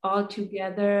all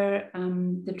together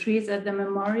the trees at the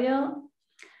memorial.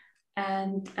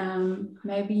 And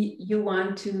maybe you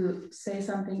want to say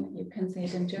something, you can say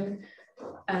it in German,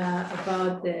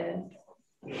 about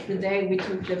the day we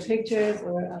took the pictures,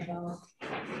 or about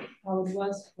how it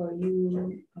was for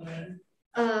you.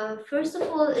 First of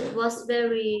all, it was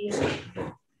very,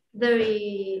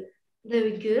 very,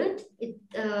 very good.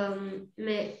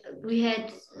 We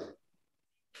had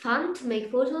fun to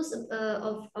make photos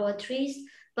of our trees,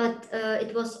 but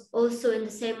it was also in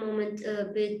the same moment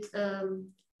a bit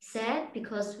sad,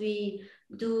 because we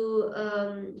do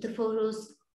the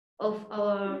photos of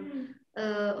our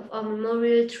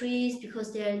memorial trees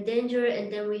because they are in danger,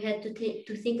 and then we had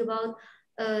to think about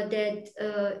that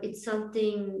it's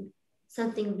something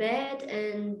bad,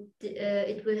 and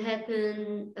it will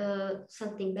happen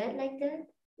something bad like that.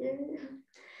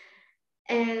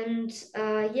 And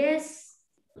yes,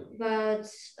 but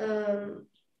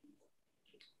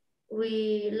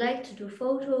we like to do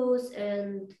photos,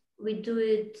 and we do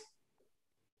it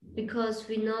because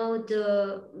we know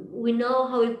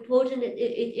how important it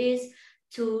is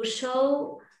to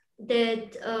show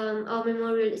that our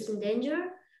memorial is in danger.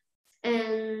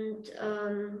 And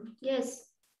yes,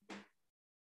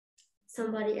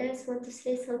 somebody else want to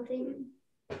say something?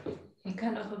 Ich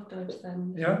kann auch auf Deutsch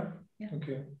sagen. Ja?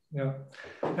 Okay, ja.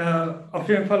 Auf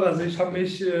jeden Fall, also ich habe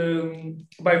mich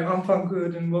beim Anfang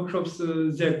den Workshops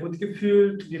sehr gut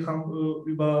gefühlt. Wir haben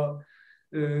über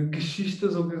Geschichte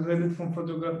so geredet von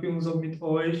Fotografie und so mit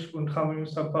euch und haben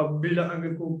uns ein paar Bilder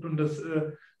angeguckt, und das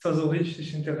war so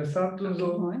richtig interessant und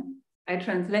so. I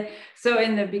translate. So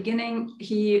in the beginning,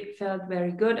 he felt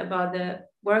very good about the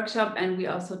workshop, and we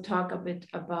also talk a bit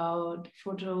about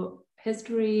photo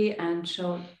history and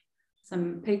showed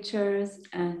some pictures.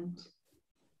 And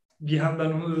wir haben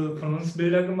dann von uns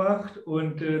Bilder gemacht,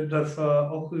 und das war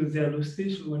auch sehr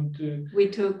lustig. Und we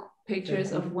took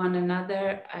pictures of one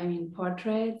another, I mean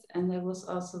portraits, and that was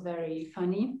also very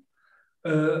funny.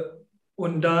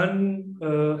 Und dann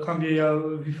haben wir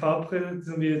ja, wie verabredet,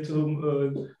 sind wir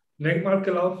zum Denkmal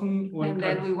gelaufen. Und and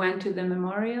then we went to the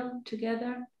memorial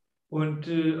together. Und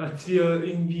als wir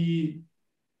irgendwie,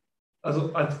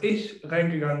 also als ich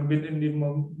reingegangen bin in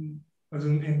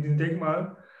den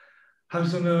Denkmal, habe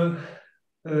ich so eine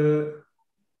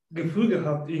Gefühl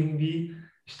gehabt irgendwie.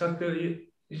 Ich dachte,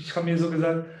 ich habe mir so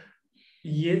gesagt,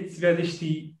 jetzt werde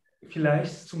ich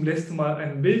vielleicht zum letzten Mal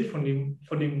ein Bild von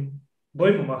dem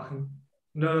Bäumen machen.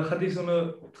 Und da hatte ich so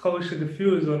eine traurige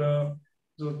Gefühl,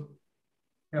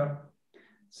 ja.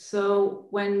 So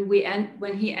when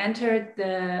he entered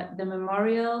the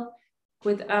memorial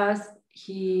with us,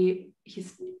 he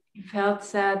felt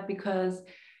sad because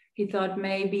he thought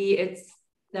maybe it's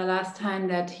the last time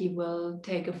that he will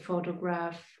take a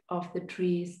photograph of the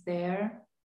trees there.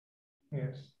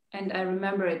 Yes. And I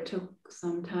remember it took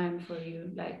some time for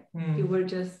you, like you were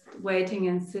just waiting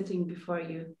and sitting before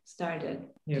you started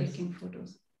taking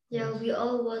photos. Yeah, we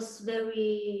all was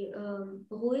very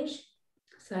ruhig.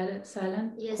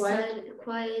 Silent, yes, quiet.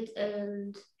 Quiet,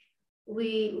 and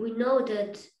we know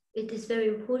that it is very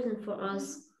important for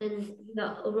us, and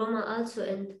Roma also,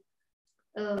 and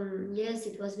yes,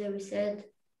 it was very sad.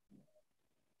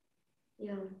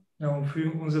 Ja. Ja, und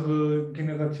für unsere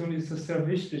Generation ist das sehr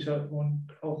wichtig,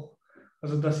 und auch,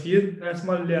 also dass wir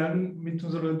erstmal lernen, mit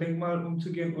unserem Denkmal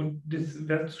umzugehen und das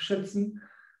wertzuschätzen.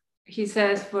 He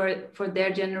says for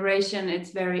their generation,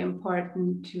 it's very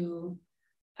important to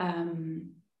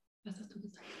was hast du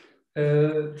gesagt?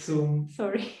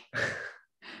 Sorry.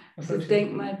 Das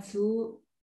Denkmal zu.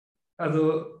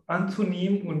 Also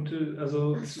anzunehmen und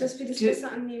also. Dass wir das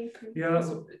besser annehmen können. Ja.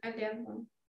 Also erlernen wollen.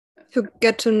 To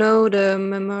get to know the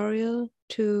memorial,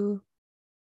 to.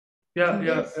 Ja.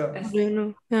 Ja.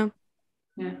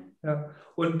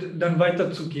 Und dann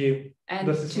weiterzugeben. And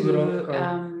das ist unsere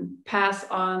Aufgabe. Pass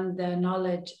on the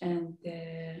knowledge and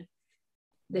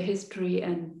the history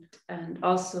and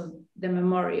also the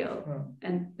memorial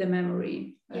and the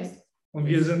memory. Right? Und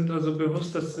wir sind also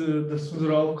bewusst, dass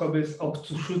unsere Aufgabe ist, auch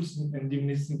zu schützen in der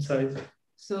nächsten Zeit.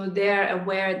 So they're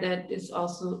aware that it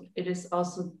is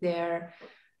also their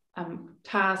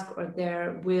task or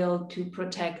their will to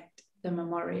protect the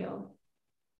memorial.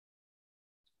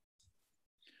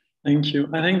 Thank you.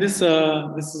 I think this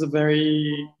is a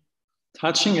very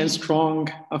touching and strong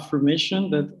affirmation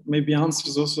that maybe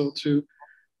answers also to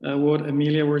what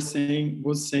Emília was saying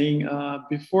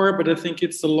before, but I think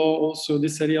it's a law also,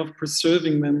 this idea of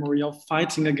preserving memory, of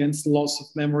fighting against loss of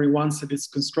memory once it is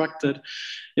constructed.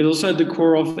 It's also at the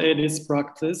core of Edis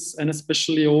practice, and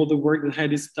especially all the work that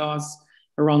Edis does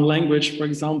around language, for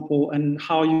example, and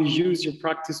how you use your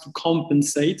practice to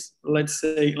compensate, let's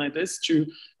say like this, to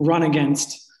run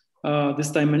against this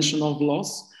dimension of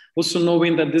loss. Also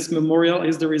knowing that this memorial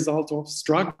is the result of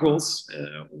struggles,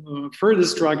 further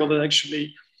struggle that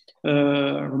actually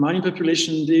Romani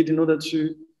population did in order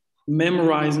to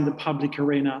memorize in the public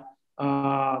arena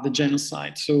the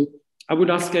genocide. So I would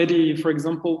ask Eddie, for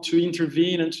example, to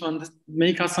intervene and to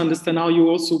make us understand how you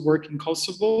also work in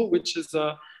Kosovo, which is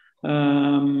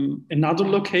another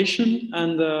location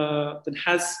and that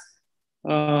has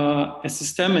a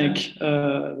systemic,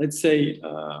 let's say,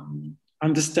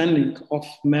 understanding of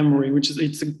memory, which is,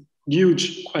 it's a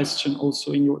huge question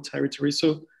also in your territory.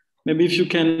 So maybe if you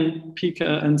can pick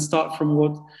and start from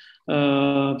what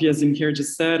Viazin here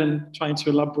just said and trying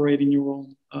to elaborate in your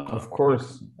own. Of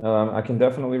course, I can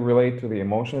definitely relate to the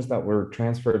emotions that were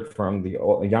transferred from the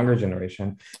younger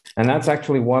generation. And that's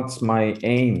actually what's my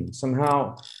aim.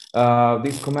 Somehow,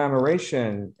 this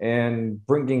commemoration and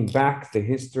bringing back the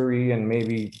history and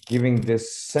maybe giving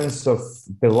this sense of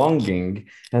belonging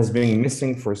has been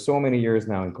missing for so many years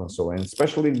now in Kosovo. And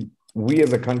especially we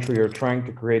as a country are trying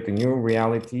to create a new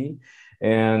reality.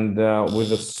 And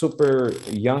with a super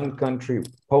young country,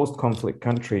 post-conflict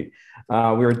country,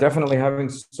 we are definitely having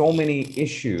so many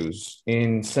issues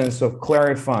in sense of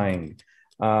clarifying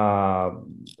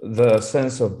the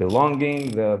sense of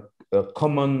belonging, the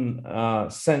common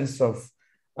sense of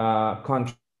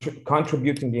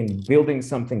contributing in building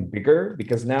something bigger.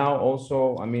 Because now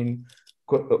also, I mean,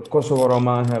 Kosovo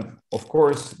Roma have, of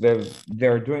course,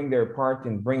 they're doing their part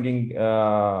in bringing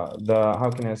the, how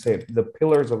can I say it, the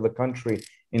pillars of the country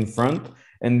in front.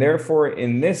 And therefore,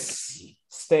 in this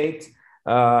state,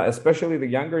 especially the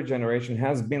younger generation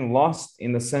has been lost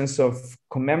in the sense of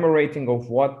commemorating of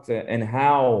what and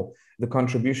how the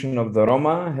contribution of the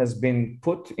Roma has been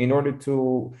put in order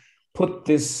to put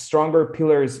these stronger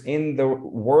pillars in the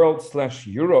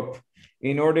world/Europe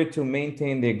in order to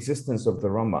maintain the existence of the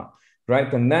Roma.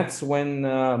 Right. And that's when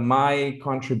my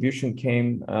contribution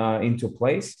came into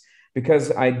place,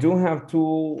 because I do have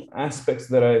two aspects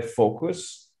that I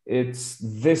focus. It's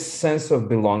this sense of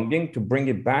belonging, to bring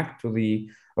it back to the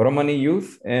Romani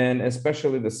youth, and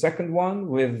especially the second one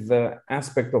with the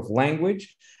aspect of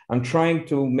language. I'm trying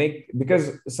to make,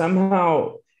 because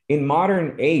somehow in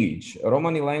modern age,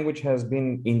 Romani language has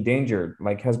been endangered,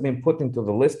 like has been put into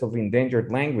the list of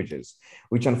endangered languages,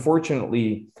 which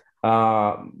unfortunately,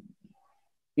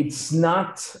 it's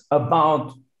not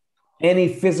about any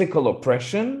physical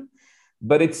oppression,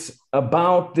 but it's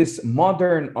about this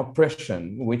modern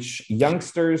oppression, which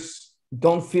youngsters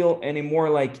don't feel anymore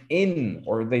like in,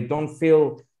 or they don't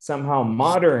feel somehow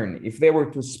modern if they were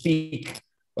to speak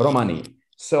Romani.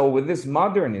 So with this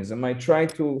modernism, I try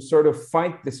to sort of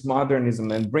fight this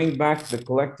modernism and bring back the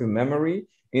collective memory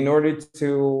in order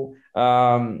to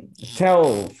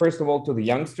tell, first of all, to the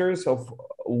youngsters of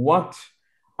what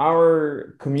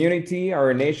our community,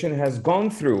 our nation has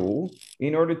gone through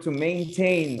in order to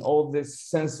maintain all this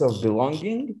sense of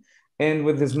belonging. And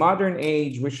with this modern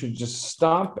age, we should just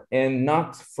stop and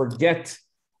not forget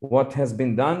what has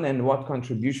been done and what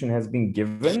contribution has been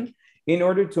given in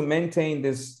order to maintain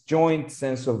this joint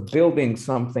sense of building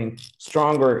something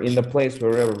stronger in the place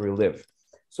wherever we live.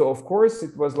 So of course,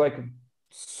 it was like a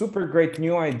super great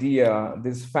new idea,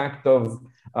 this fact of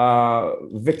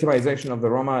victimization of the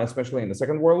Roma, especially in the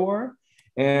Second World War.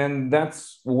 And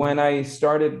that's when I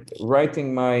started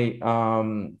writing my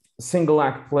single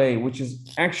act play, which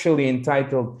is actually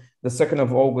entitled The 2nd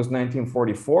of August,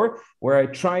 1944, where I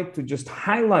tried to just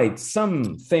highlight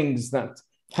some things that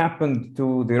happened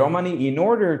to the Romani in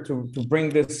order to bring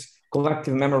this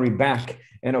collective memory back.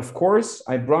 And of course,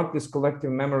 I brought this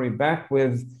collective memory back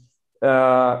with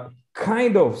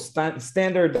kind of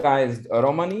standardized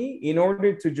Romani in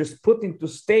order to just put into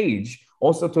stage,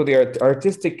 also to the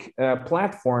artistic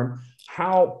platform,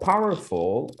 how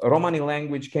powerful Romani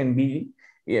language can be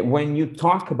when you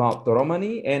talk about the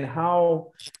Romani, and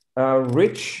how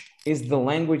rich is the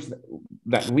language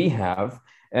that we have,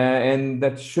 and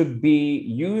that should be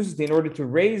used in order to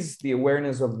raise the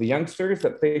awareness of the youngsters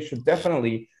that they should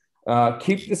definitely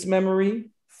keep this memory,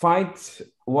 fight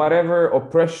whatever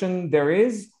oppression there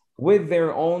is, with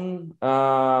their own,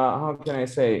 how can I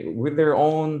say, with their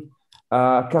own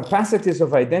capacities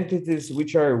of identities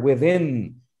which are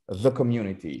within the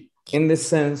community. In this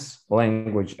sense,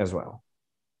 language as well.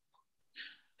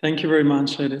 Thank you very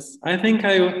much, Edis. I think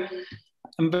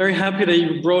I'm very happy that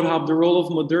you brought up the role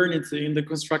of modernity in the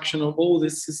construction of all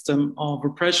this system of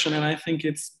repression. And I think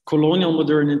it's colonial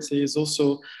modernity is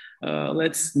also,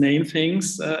 let's name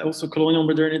things, also colonial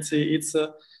modernity. It's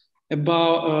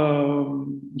about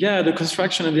the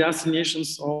construction and the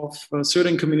assignations of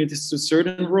certain communities to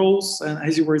certain roles. And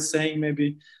as you were saying,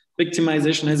 maybe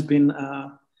victimization has been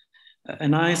a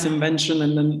nice invention,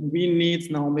 and then we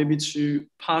need now maybe to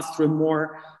pass through a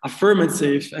more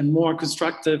affirmative and more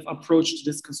constructive approach to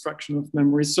this construction of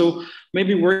memory. So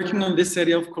maybe working on this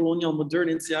area of colonial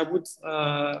modernity, I would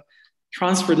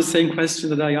transfer the same question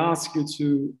that I asked you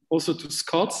to also to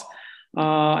Scott,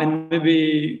 and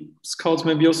maybe Scott,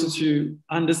 maybe also to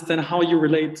understand how you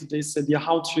relate to this idea,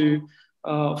 how to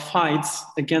fight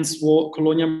against what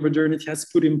colonial modernity has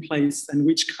put in place, and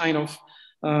which kind of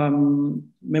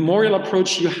memorial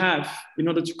approach you have in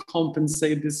order to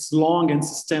compensate this long and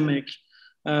systemic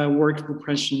work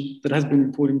repression that has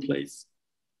been put in place.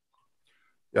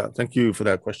 Yeah, thank you for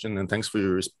that question, and thanks for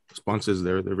your responses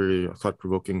there. They're very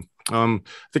thought-provoking. I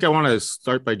think I want to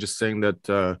start by just saying that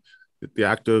the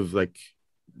act of like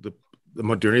the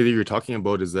modernity you're talking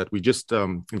about is that we just,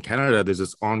 in Canada, there's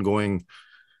this ongoing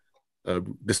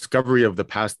discovery of the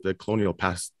past, the colonial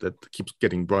past, that keeps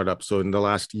getting brought up. So in the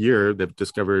last year, they've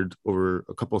discovered over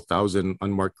a couple thousand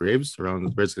unmarked graves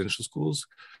around residential schools.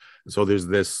 And so there's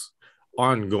this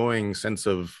ongoing sense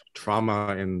of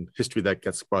trauma and history that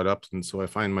gets brought up. And so I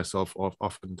find myself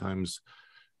oftentimes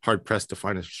hard pressed to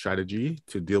find a strategy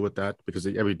to deal with that, because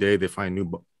every day they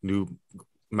find new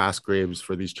mass graves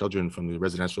for these children from the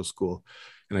residential school.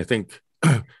 And I think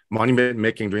monument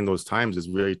making during those times is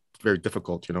very, very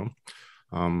difficult, you know.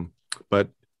 But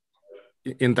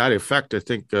in that effect, I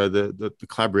think the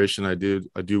collaboration I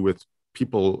do with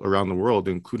people around the world,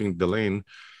 including Delaine,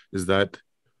 is that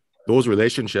those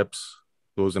relationships,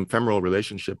 those ephemeral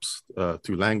relationships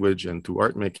through language and through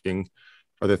art making,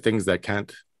 are the things that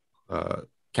can't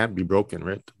be broken,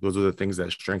 right? Those are the things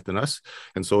that strengthen us.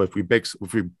 And so if we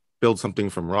build something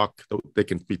from rock, they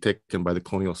can be taken by the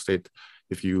colonial state.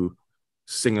 If you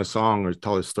sing a song or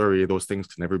tell a story, those things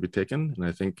can never be taken. And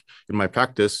I think in my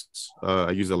practice,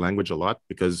 I use the language a lot,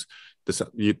 because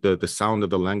the sound of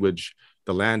the language,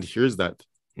 the land hears that.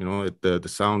 You know, the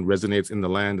sound resonates in the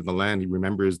land, and the land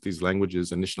remembers these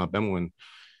languages, Annemie,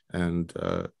 and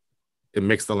it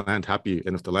makes the land happy.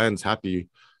 And if the land's happy,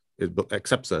 it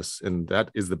accepts us, and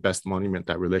that is the best monument,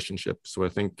 that relationship. So I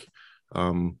think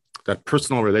that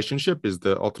personal relationship is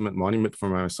the ultimate monument for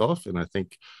myself, and I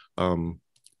think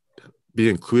be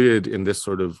included in this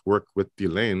sort of work with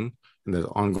Delaine and the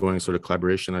ongoing sort of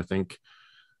collaboration. I think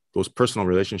those personal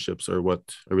relationships are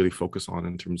what I really focus on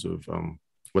in terms of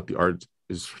what the art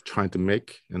is trying to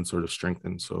make and sort of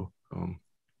strengthen. So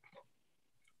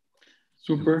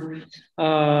super.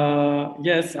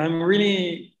 Yes, I'm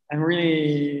really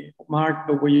marked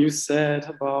by what you said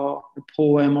about a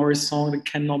poem or a song that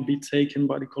cannot be taken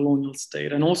by the colonial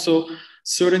state, and also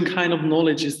certain kind of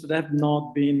knowledges that have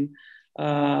not been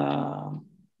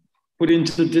put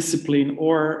into discipline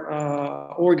or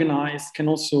organized can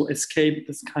also escape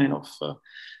this kind of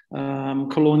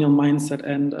colonial mindset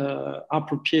and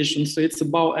appropriation. So it's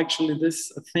about actually this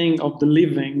thing of the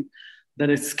living that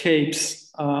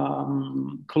escapes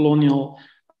colonial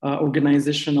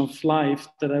organization of life,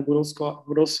 that I would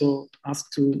also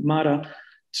ask to Mara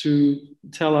to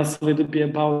tell us a little bit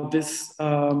about this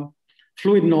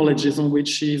fluid knowledges on which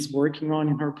she is working on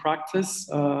in her practice.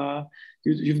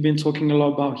 You've been talking a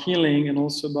lot about healing, and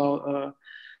also about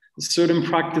certain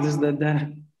practices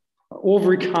that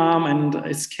overcome and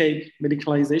escape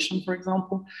medicalization, for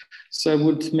example. So I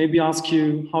would maybe ask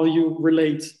you how you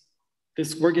relate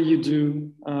this work that you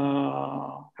do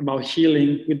about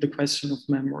healing with the question of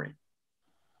memory.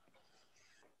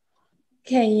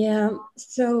 Okay, yeah.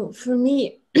 So for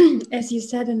me, as you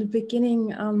said in the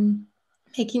beginning,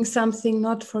 making something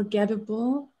not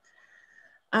forgettable,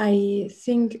 I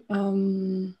think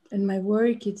in my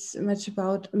work, it's much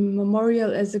about a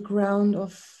memorial as a ground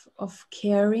of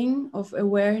caring, of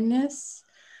awareness,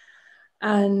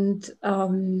 and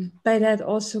by that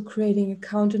also creating a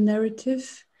counter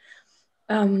narrative.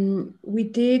 We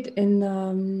did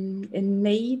in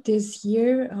May this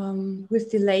year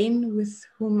with Delaine, with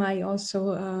whom I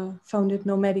also founded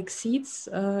Nomadic Seeds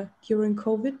during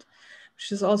COVID,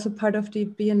 which is also part of the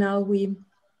Biennale. We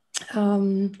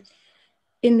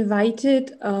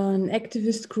invited an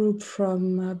activist group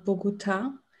from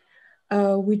Bogota,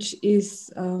 which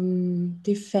is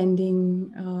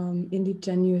defending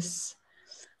indigenous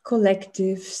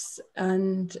collectives.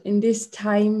 And in this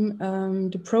time,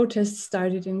 the protests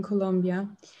started in Colombia,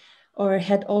 or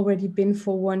had already been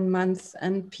for 1 month,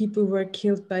 and people were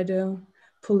killed by the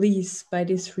police, by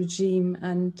this regime,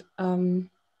 and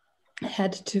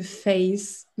had to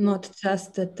face not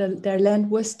just that their land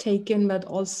was taken, but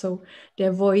also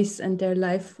their voice and their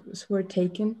lives were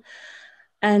taken.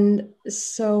 And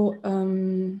so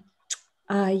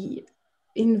I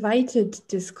invited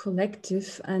this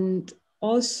collective, and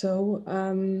also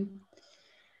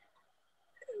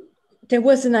there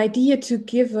was an idea to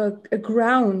give a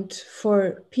ground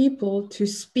for people to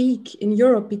speak in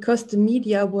Europe, because the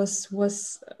media was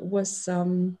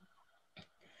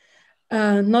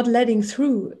not letting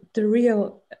through the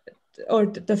real or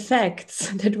the facts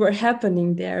that were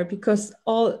happening there, because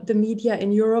all the media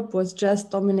in Europe was just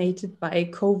dominated by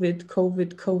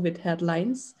COVID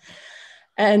headlines.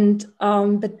 And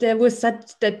but there was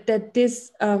such that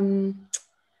this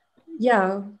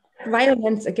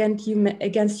violence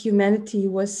against humanity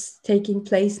was taking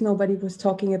place. Nobody was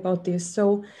talking about this.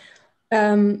 So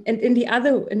and in the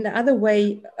other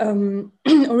way,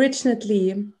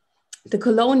 originally the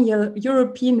colonial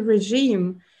European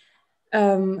regime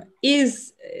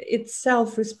is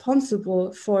itself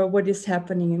responsible for what is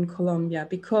happening in Colombia,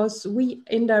 because we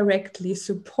indirectly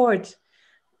support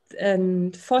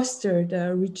and foster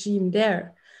the regime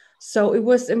there. So it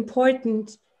was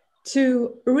important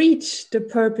to reach the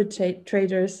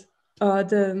perpetrators, of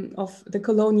the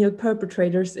colonial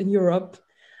perpetrators in Europe,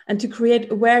 and to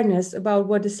create awareness about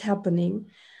what is happening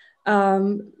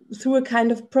through a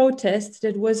kind of protest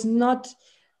that was not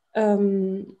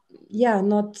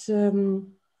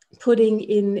putting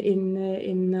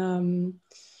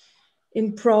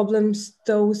in problems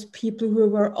those people who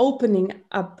were opening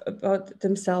up about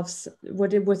themselves,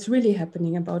 what it was really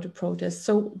happening about the protest.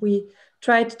 So we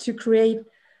tried to create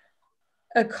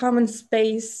a common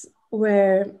space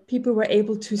where people were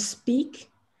able to speak,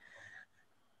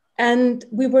 and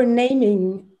we were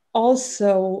naming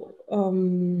also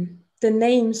the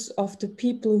names of the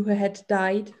people who had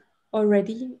died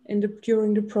already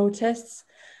during the protests,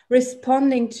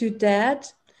 responding to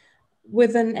that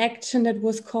with an action that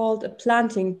was called a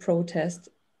planting protest.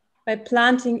 By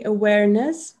planting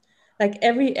awareness, like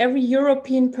every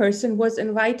European person was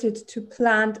invited to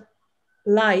plant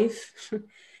life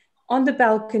on the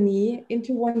balcony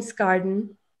into one's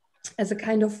garden as a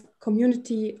kind of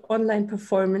community online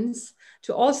performance,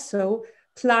 to also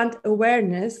plant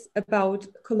awareness about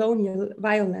colonial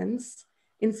violence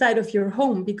inside of your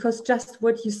home, because just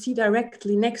what you see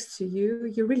directly next to you,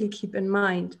 you really keep in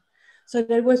mind. So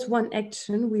that was one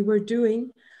action we were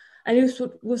doing. And it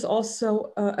was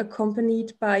also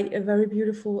accompanied by a very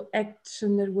beautiful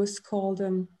action that was called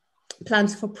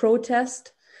Plans for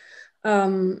Protest.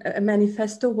 A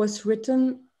manifesto was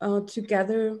written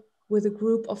together with a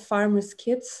group of farmers'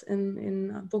 kids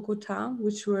in Bogota,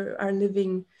 which are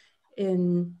living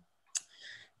on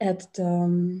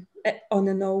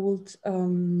an old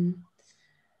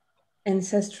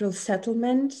ancestral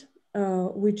settlement,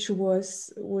 which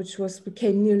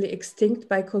became nearly extinct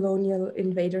by colonial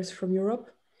invaders from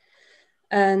Europe.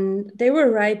 And they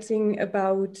were writing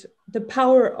about the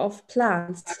power of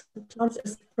plants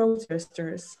as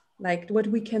protesters, like what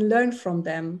we can learn from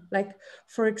them. Like,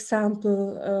 for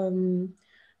example,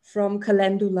 from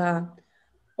calendula,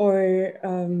 or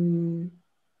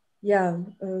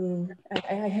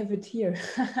I have it here,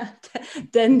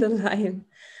 dandelion.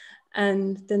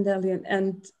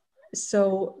 And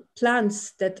so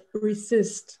plants that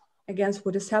resist against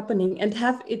what is happening and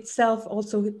have itself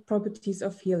also properties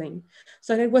of healing.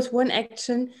 So that was one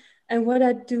action. And what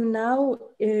I do now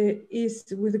is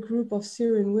with a group of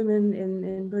Syrian women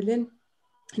in Berlin,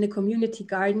 in a community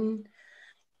garden.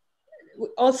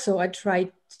 Also, we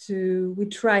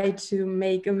try to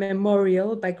make a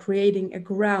memorial by creating a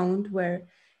ground where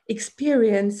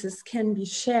experiences can be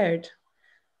shared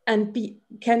and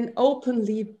can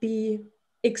openly be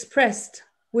expressed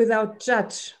without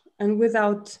judge and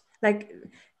without, like,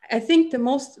 I think the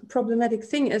most problematic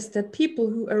thing is that people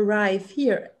who arrive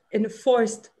here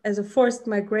as a forced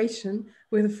migration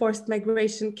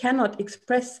cannot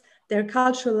express their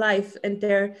cultural life and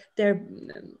their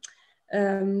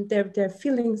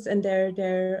feelings and their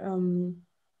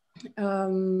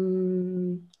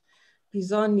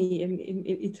bisogni in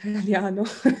Italiano,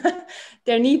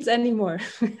 their needs anymore.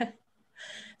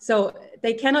 So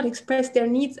they cannot express their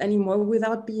needs anymore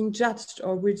without being judged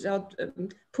or without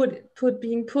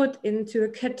being put into a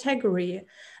category.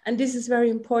 And this is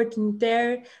very important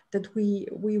there, that we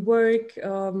work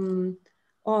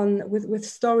with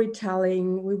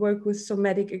storytelling. We work with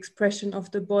somatic expression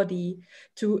of the body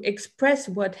to express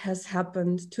what has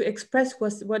happened, to express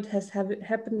what has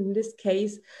happened in this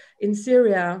case in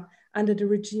Syria under the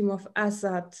regime of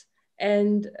Assad.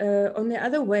 And on the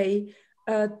other way,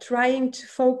 trying to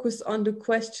focus on the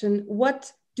question,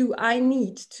 what do I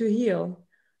need to heal?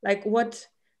 Like, what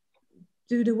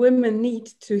do the women need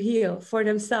to heal for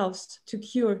themselves to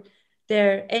cure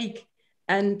their ache?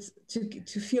 and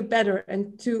to feel better and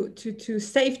to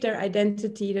save their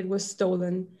identity that was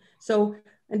stolen. So,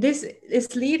 and this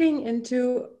is leading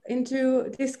into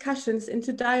discussions,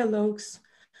 into dialogues,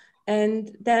 and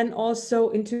then also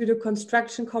into the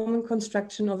common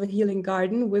construction of a healing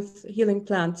garden with healing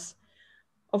plants,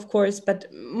 of course, but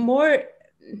more,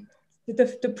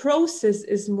 the process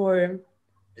is more,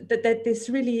 that is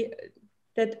really,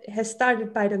 that has started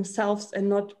by themselves and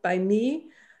not by me,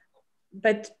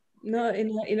 but no,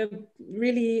 in a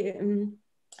really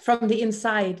from the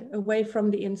inside, away from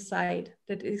the inside,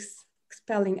 that is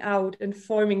expelling out and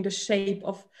forming the shape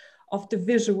of the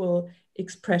visual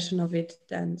expression of it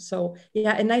then. So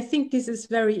yeah, and I think this is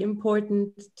very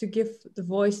important, to give the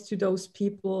voice to those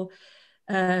people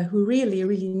who really,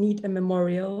 really need a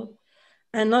memorial,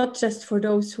 and not just for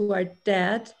those who are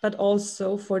dead, but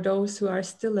also for those who are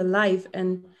still alive,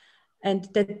 and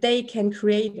that they can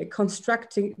create a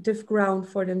constructive ground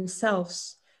for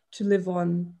themselves to live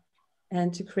on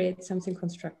and to create something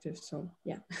constructive. So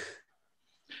yeah.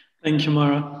 Thank you,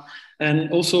 Mara.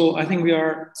 And also, I think we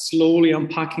are slowly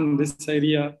unpacking this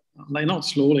idea, like not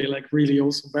slowly, like really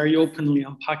also very openly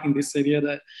unpacking this idea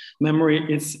that memory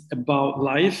is about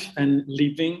life and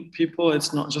living people.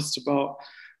 It's not just about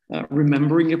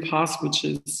remembering a past, which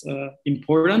is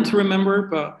important to remember.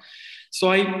 But so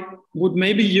I would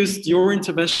maybe use your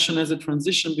intervention as a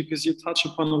transition, because you touch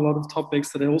upon a lot of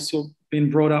topics that have also been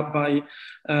brought up by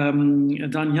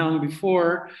Danyang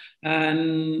before.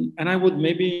 And I would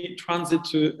maybe transit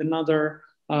to another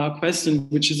question,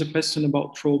 which is a question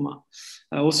about trauma.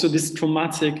 Also, this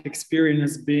traumatic experience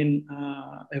has been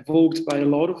evoked by a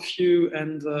lot of you,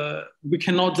 and we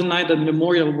cannot deny that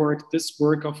memorial work, this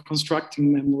work of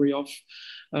constructing memory, of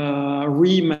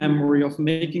re-memory, of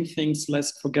making things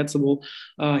less forgettable,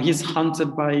 is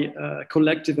haunted by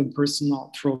collective and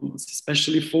personal traumas,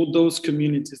 especially for those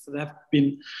communities that have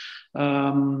been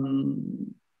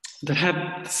that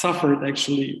have suffered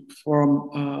actually from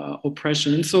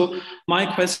oppression. And so my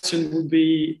question would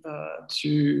be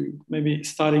to maybe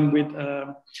starting with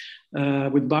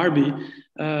Barby,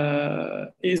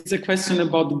 is a question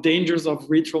about the dangers of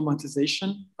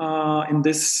re-traumatization in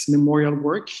this memorial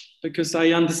work, because I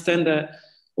understand that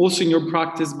also in your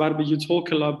practice, Barby, you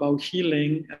talk a lot about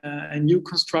healing and you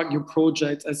construct your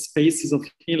project as spaces of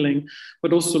healing,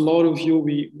 but also a lot of you,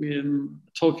 we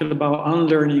talking about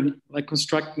unlearning, like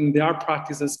constructing the art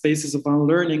practice as spaces of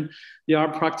unlearning, the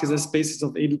art practice as spaces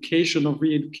of education, of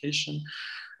re-education.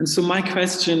 And so my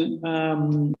question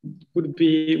would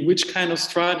be, which kind of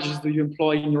strategies do you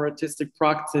employ in your artistic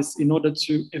practice in order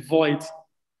to avoid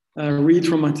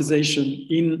re-traumatization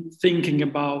in thinking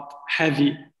about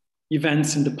heavy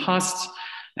events in the past?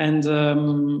 And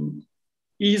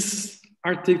is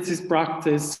artistic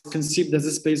practice conceived as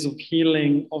a space of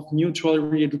healing, of mutual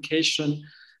re-education?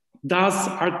 Does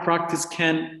art practice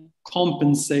can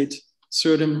compensate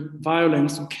certain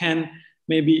violence, or can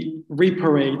maybe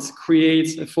reparate,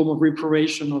 create a form of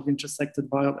reparation of intersected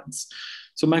violence?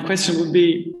 So my question would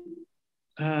be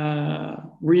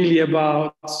really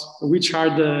about which are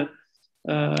the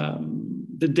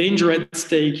danger at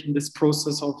stake in this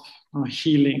process of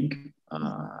healing.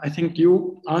 I think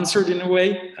you answered in a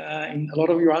way in a lot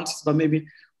of your answers, but maybe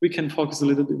we can focus a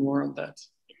little bit more on that.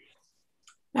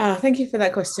 Thank you for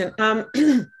that question.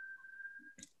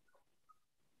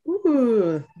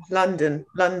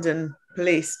 London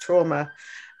police trauma.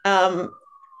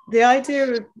 The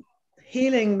idea of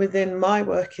healing within my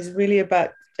work is really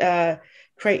about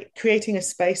creating a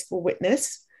space for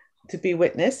witness, to be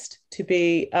witnessed, to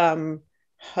be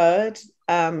heard,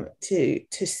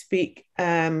 to speak,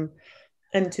 and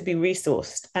to be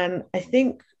resourced. And I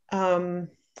think, I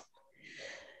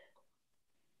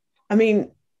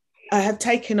mean, I have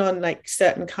taken on like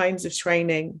certain kinds of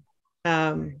training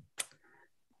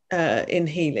in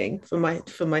healing for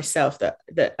myself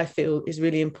that I feel is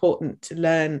really important to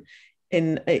learn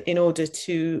in order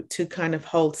to kind of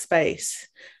hold space,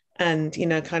 and you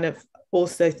know, kind of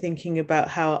also thinking about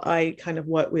how I kind of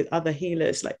work with other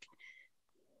healers, like,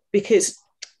 because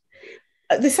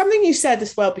there's something you said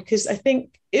as well, because I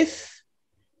think if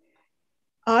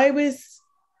I was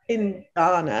in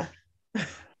Ghana,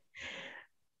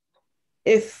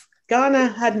 if Ghana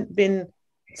hadn't been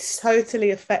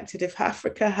totally affected, if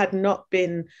Africa had not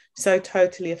been so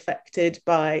totally affected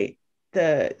by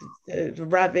the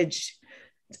ravaged,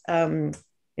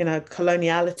 you know,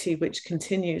 coloniality, which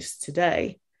continues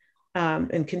today,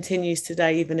 and continues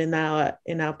today even in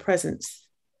our presence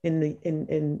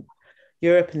in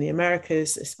Europe and the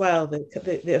Americas as well,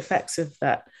 the effects of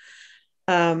that.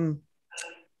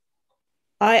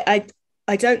 I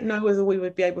I don't know whether we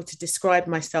would be able to describe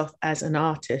myself as an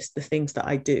artist, the things that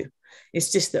I do. It's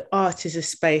just that art is a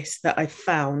space that I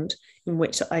found in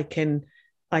which I can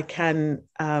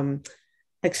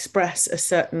express a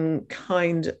certain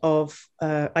kind of,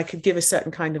 I could give a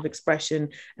certain kind of expression,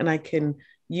 and I can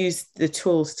use the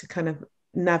tools to kind of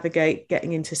navigate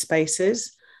getting into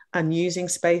spaces and using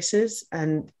spaces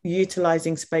and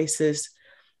utilizing spaces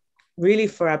really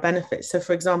for our benefit. So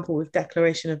for example, with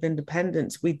Declaration of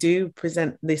Independence, we do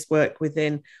present this work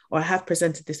within, or I have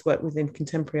presented this work within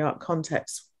contemporary art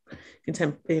contexts,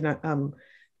 biennales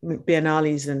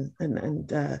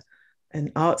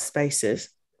and art spaces.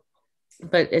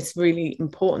 But it's really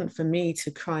important for me to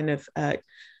kind of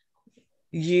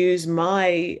use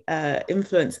my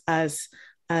influence as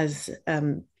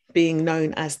being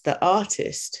known as the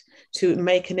artist to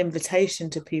make an invitation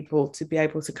to people to be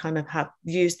able to kind of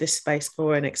use this space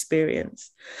for an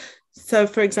experience. So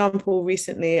for example,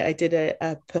 recently I did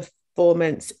a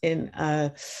performance in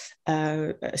a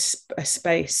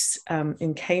space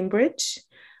in Cambridge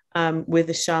with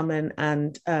a shaman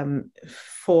and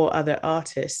four other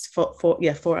artists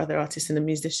and a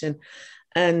musician.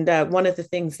 And one of the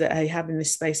things that I have in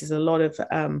this space is a lot of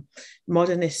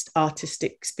modernist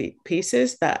artistic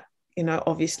pieces that, you know,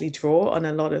 obviously draw on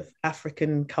a lot of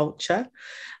African culture,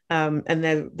 and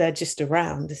they're just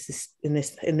around. This is in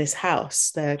this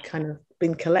house. They're kind of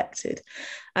been collected,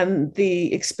 and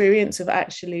the experience of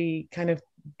actually kind of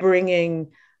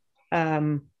bringing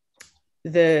the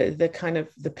kind of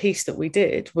the piece that we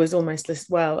did was almost as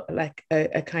well like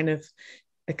a kind of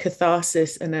a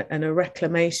catharsis and a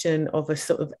reclamation of a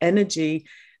sort of energy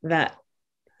that,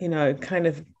 you know, kind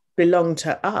of belonged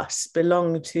to us,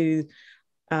 belonged to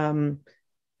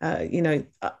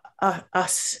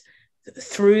us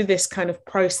through this kind of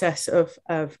process of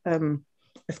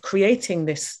creating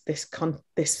this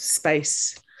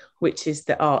space, which is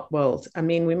the art world. I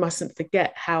mean, we mustn't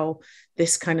forget how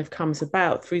this kind of comes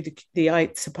about through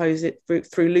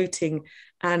through looting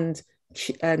and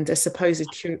a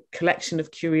supposed collection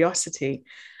of curiosity,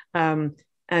 and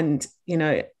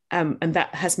that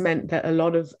has meant that a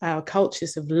lot of our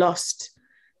cultures have lost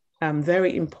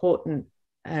very important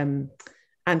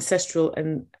ancestral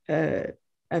and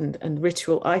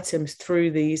ritual items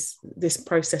through this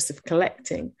process of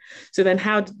collecting. So then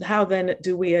how then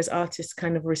do we as artists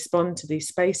kind of respond to these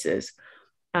spaces?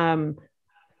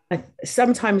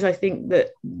 Sometimes I think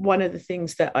that one of the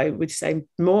things that I would say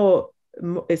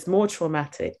is more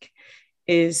traumatic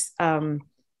is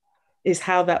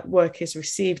how that work is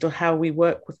received, or how we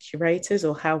work with curators,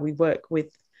 or how we work with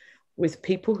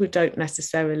people who don't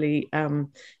necessarily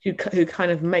who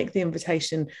kind of make the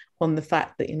invitation on the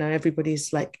fact that, you know,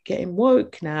 everybody's like getting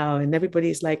woke now, and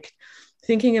everybody's like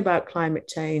thinking about climate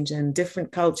change and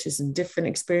different cultures and different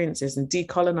experiences and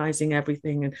decolonizing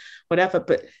everything and whatever,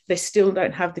 but they still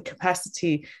don't have the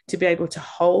capacity to be able to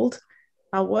hold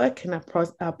our work and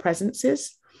our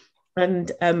presences. And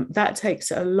that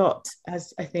takes a lot,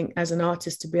 as I think, as an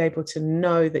artist, to be able to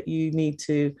know that you need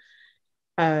to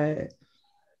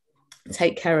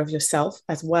take care of yourself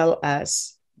as well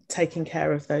as taking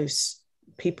care of those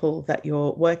people that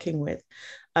you're working with.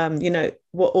 You know,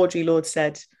 what Audre Lorde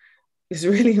said is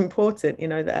really important, you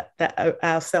know, that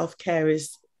our self-care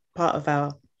is part of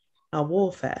our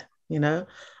warfare, you know.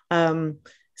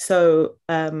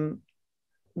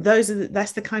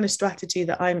 That's the kind of strategy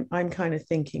that I'm kind of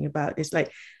thinking about, is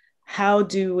like, how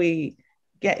do we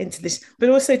get into this, but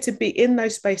also to be in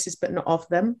those spaces but not of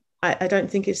them. I don't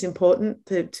think it's important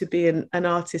to be an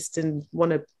artist and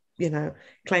want to, you know,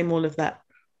 claim all of that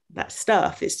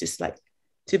stuff. It's just like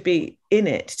to be in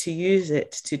it, to use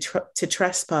it, to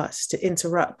trespass, to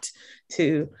interrupt,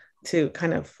 to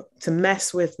kind of to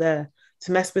mess with their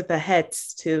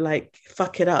heads, to like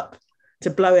fuck it up, to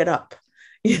blow it up,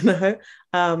 you know.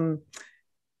 And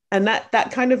that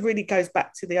kind of really goes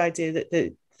back to the idea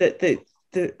that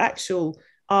the actual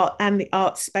art and the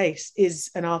art space is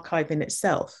an archive in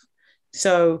itself.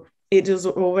 So it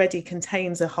already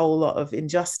contains a whole lot of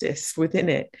injustice within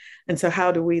it. And so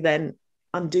how do we then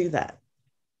undo that?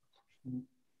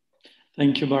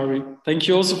 Thank you, Barby. Thank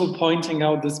you also for pointing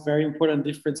out this very important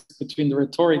difference between the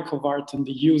rhetoric of art and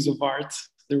the use of art,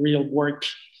 the real work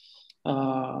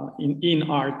in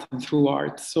art and through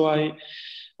art. So I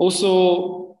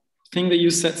also think that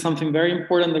you said something very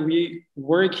important, that we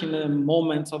work in a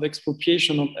moment of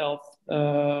expropriation of health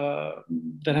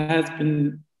that has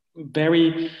been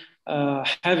very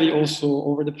heavy also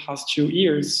over the past 2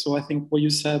 years. So I think what you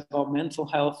said about mental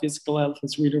health, physical health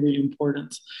is really, really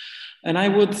important. And I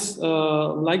would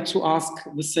like to ask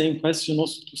the same question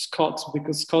also to Scott,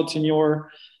 because Scott, in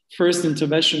your first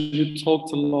intervention, you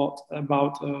talked a lot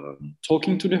about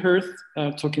talking to the earth,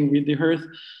 talking with the earth.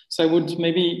 So I would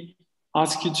maybe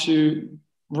ask you to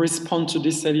respond to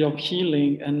this idea of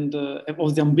healing and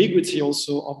of the ambiguity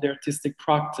also of the artistic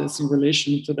practice in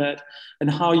relation to that,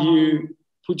 and how you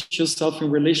put yourself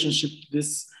in relationship to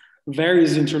these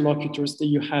various interlocutors that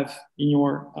you have in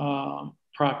your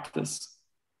practice.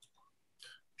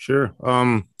 Sure.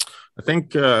 I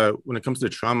think when it comes to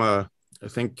trauma, I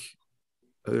think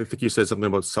you said something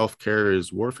about self-care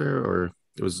is warfare, or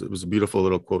it was a beautiful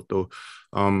little quote though.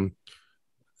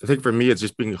 I think for me, it's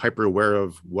just being hyper aware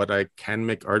of what I can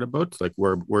make art about, like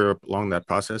where along that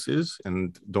process is,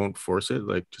 and don't force it,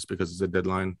 like just because it's a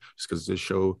deadline, just because it's a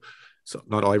show. So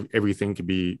not everything can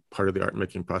be part of the art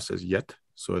making process yet.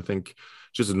 So I think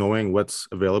just knowing what's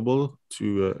available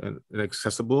to and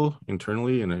accessible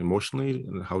internally and emotionally,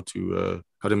 and how to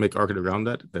make art around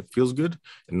that feels good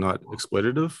and not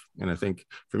exploitative. And I think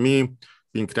for me,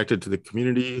 being connected to the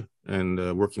community and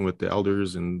working with the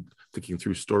elders and thinking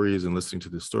through stories and listening to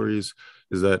the stories,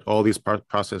 is that all these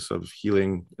process of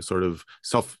healing is sort of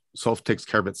self takes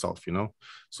care of itself, you know?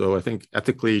 So I think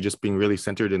ethically just being really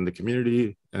centered in the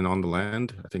community and on the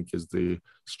land, I think is the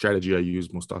strategy I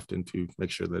use most often to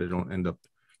make sure that I don't end up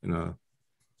in a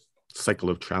cycle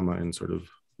of trauma and sort of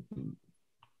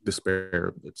despair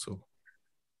a bit. So.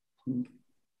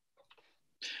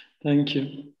 Thank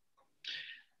you.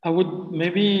 I would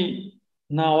maybe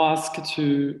now ask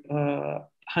to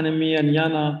Annemie and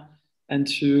Jana and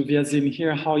to Vyazin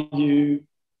here how you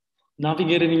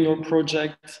navigated in your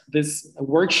project this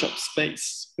workshop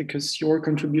space, because your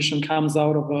contribution comes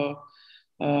out of a,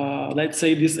 let's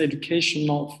say, this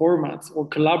educational format or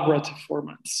collaborative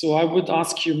format. So I would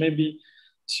ask you maybe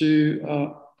to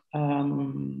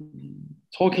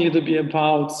talk a little bit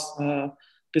about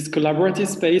this collaborative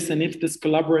space, and if this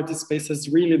collaborative space has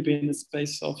really been a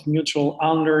space of mutual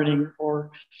unlearning or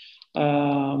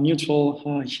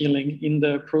mutual healing in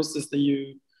the process that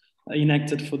you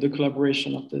enacted for the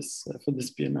collaboration of this for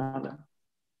this Biennale.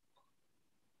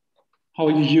 How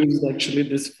you use actually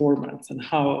this format and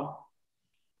how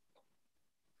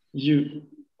you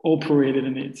operated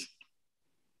in it.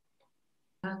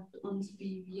 Sagt uns,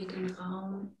 wie wir den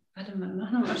Raum. Warte mal,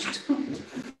 mach nochmal Stopp.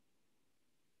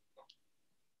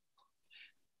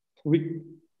 We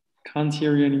can't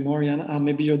hear you anymore, Jana.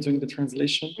 Maybe you're doing the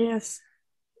translation. Yes.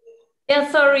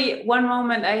 Yeah, sorry. One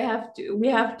moment. We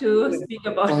have to speak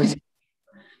about it.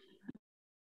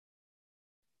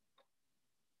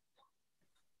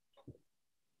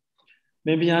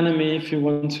 Maybe Annemie, if you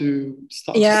want to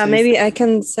start. Yeah, maybe I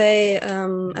can say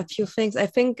a few things. I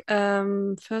think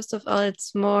first of all,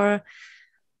 it's more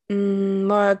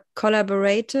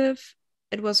collaborative.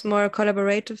 It was more a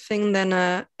collaborative thing than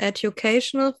a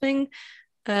educational thing,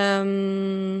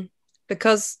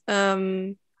 because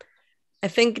I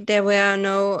think there were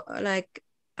no like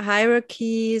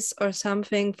hierarchies or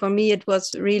something. For me, it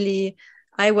was really,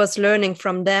 I was learning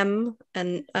from them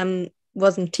and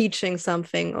wasn't teaching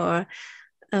something, or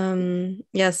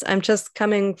yes, I'm just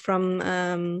coming from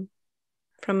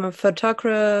a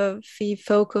photography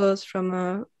focus, from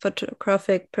a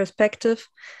photographic perspective.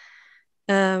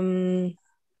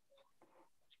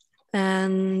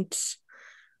 And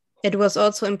it was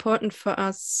also important for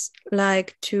us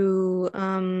like to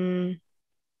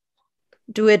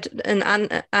do it in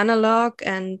analog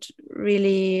and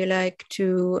really like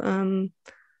to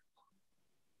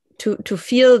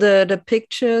feel the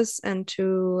pictures and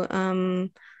to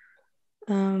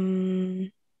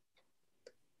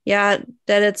yeah,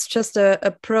 that it's just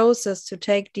a process to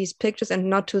take these pictures and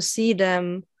not to see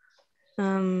them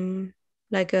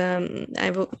like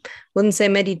I wouldn't say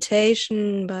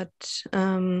meditation, but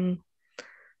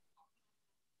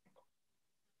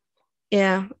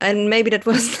yeah, and maybe that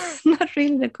was not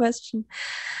really the question.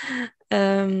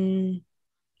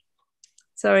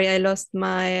 Sorry, I lost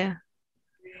my.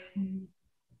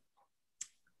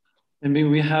 Maybe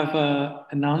we have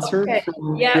an answer. Okay.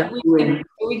 Yeah,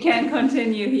 we can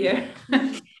continue here.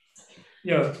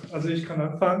 Ja, also ich kann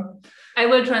anfangen. I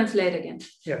will translate again.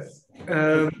 Yes.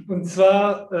 Und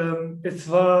zwar, es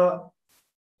war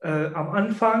am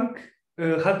Anfang,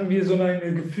 hatten wir so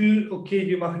ein Gefühl, okay,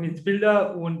 wir machen jetzt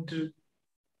Bilder und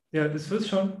ja, das wird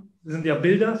schon, das sind ja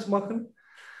Bilder zu machen.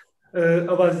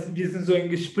 Aber wir sind so in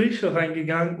Gespräche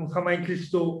reingegangen und haben eigentlich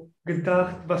so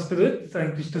gedacht, was bedeutet es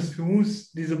eigentlich, das für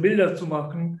uns, diese Bilder zu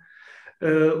machen,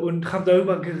 und haben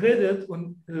darüber geredet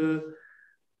und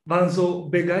waren so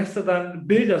begeistert, dann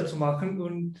Bilder zu machen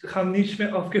und haben nicht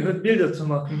mehr aufgehört, Bilder zu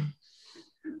machen.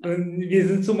 Und wir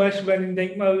sind zum Beispiel bei dem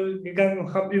Denkmal gegangen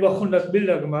und haben über 100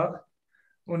 Bilder gemacht.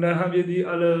 Und dann haben wir die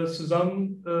alle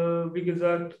zusammen, wie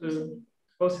gesagt,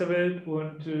 auserwählt.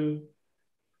 Und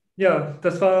ja,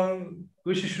 das war ein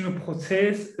richtig schöner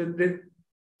Prozess,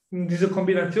 diese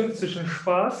Kombination zwischen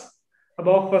Spaß,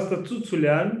 aber auch was dazu zu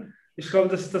lernen. Ich glaube,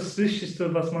 das ist das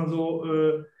Wichtigste, was man so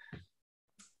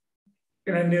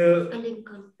in eine,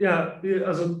 ja,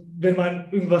 also wenn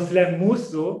man irgendwas lernen muss,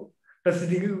 so, das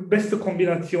ist die beste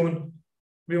Kombination,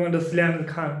 wie man das lernen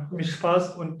kann, mit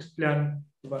Spaß und Lernen.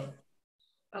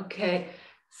 Okay,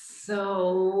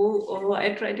 so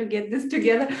I try to get this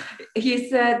together. He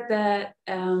said that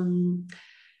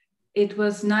it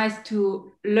was nice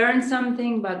to learn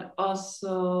something, but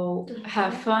also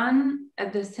have fun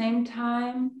at the same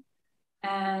time,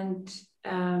 and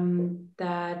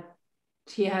that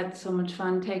he had so much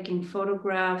fun taking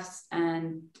photographs,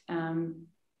 and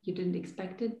you didn't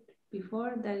expect it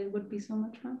before that it would be so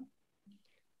much fun.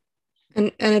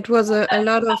 And it was a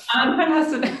lot of. Am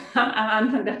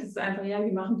Anfang dachtest du einfach, ja,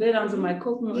 wir machen Bilder und so mal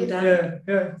gucken und dann.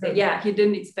 Yeah, he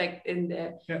didn't expect in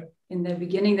the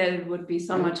beginning that it would be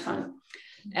so much fun.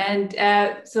 And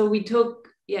so we took,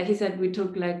 yeah, he said we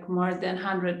took like more than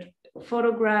 100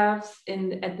 photographs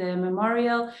at the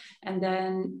memorial, and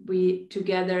then we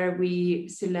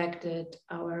selected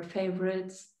our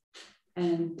favorites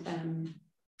and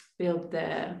built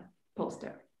the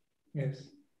poster. Yes.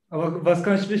 Aber was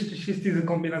ganz wichtig ist, diese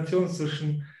Kombination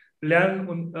zwischen Lernen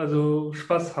und also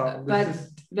Spaß haben. But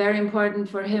very important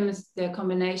for him is the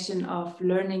combination of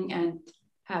learning and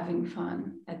having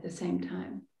fun at the same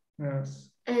time. Yes.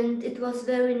 And it was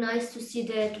very nice to see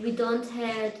that we don't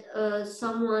had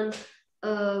someone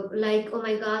like, oh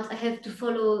my God, I have to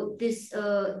follow this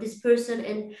person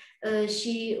and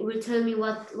she will tell me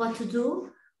what to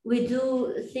do. We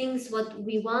do things what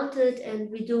we wanted,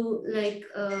 and we do like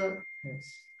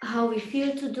how we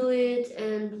feel to do it,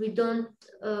 and we don't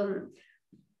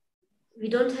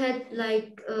have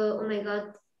like oh my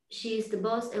God, she is the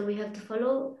boss and we have to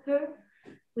follow her.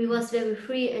 We was very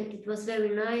free, and it was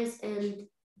very nice. And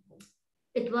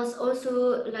it was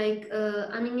also like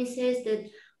Annemie says, that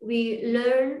we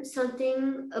learn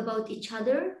something about each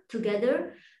other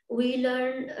together. We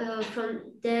learn from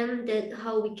them that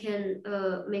how we can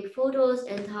make photos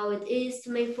and how it is to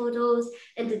make photos,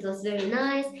 and it was very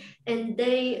nice. And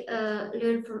they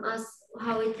learn from us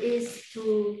how it is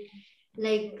to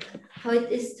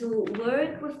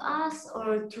work with us,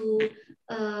 or to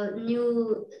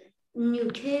new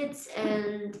kids.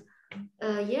 And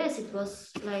yes, it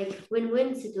was like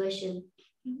win-win situation.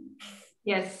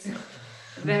 Yes.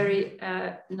 Very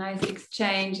nice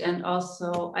exchange, and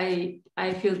also I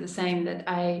feel the same, that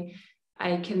I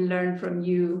can learn from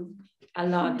you a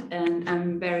lot, and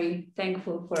I'm very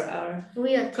thankful for our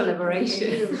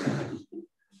collaboration.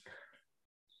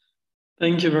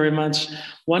 Thank you very much.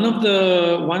 One of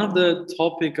the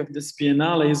topic of this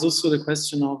Biennale is also the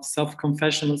question of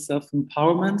self-confession and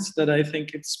self-empowerment, that I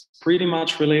think it's pretty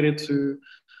much related to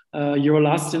your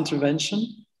last intervention.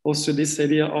 Also this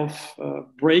idea of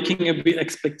breaking a bit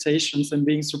expectations and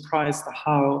being surprised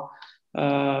how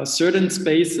certain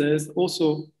spaces,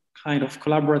 also kind of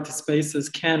collaborative spaces,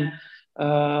 can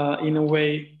in a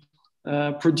way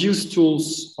produce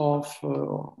tools of,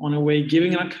 on a way,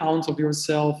 giving an account of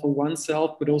yourself or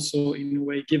oneself, but also in a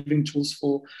way giving tools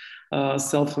for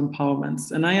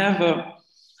self-empowerment. And I have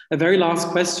a very last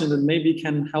question that maybe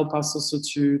can help us also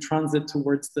to transit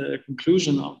towards the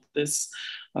conclusion of this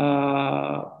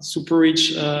super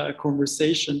rich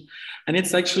conversation. And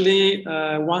it's actually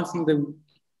one thing that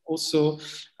also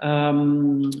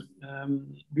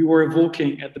we were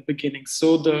evoking at the beginning.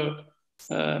 So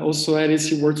also, Edis,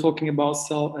 you were talking about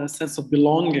sense of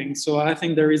belonging. So I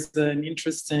think there is an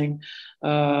interesting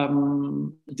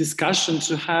discussion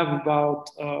to have about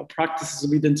practices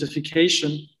of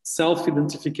identification,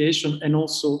 self-identification, and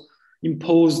also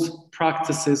imposed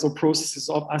practices or processes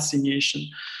of assignation.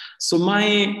 So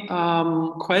my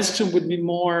question would be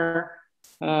more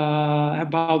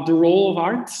about the role of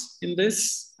art in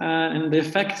this and the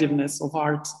effectiveness of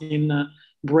art in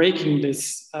breaking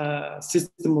this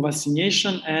system of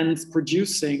assignation and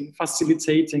producing,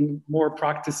 facilitating more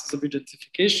practices of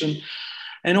identification.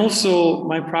 And also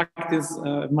my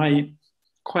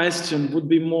question would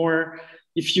be more,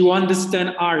 if you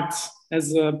understand art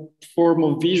as a form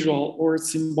of visual or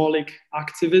symbolic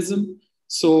activism,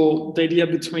 so the idea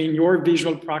between your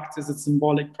visual practice and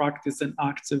symbolic practice and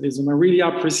activism. I really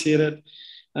appreciated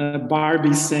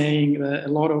Barby saying a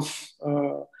lot of,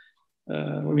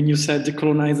 when you said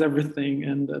decolonize everything,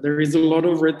 and there is a lot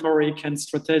of rhetoric and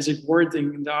strategic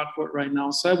wording in the artwork right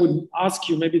now. So I would ask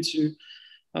you maybe to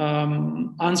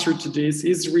answer to this.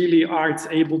 Is really art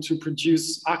able to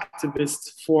produce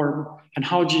activist form? And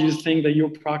how do you think that your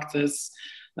practice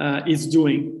is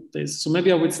doing this? So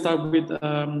maybe I would start with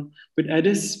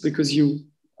Edis, because you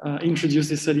introduced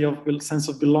this idea of sense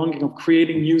of belonging, of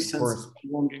creating new sense of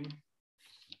belonging.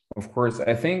 Of course,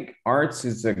 I think arts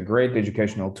is a great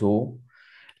educational tool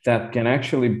that can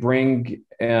actually bring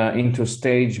into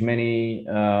stage many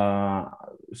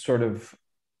sort of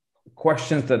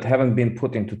questions that haven't been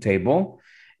put into table.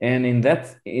 And in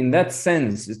that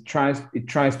sense, it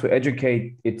tries to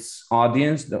educate its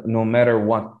audience, no matter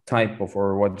what type of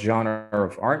or what genre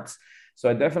of arts. So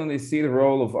I definitely see the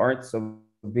role of arts of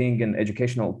being an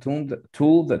educational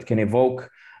tool that can evoke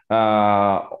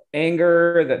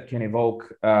anger, that can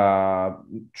evoke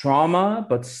trauma,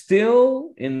 but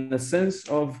still in the sense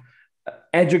of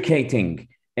educating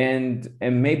and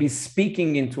maybe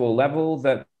speaking into a level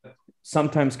that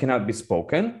sometimes cannot be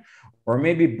spoken, or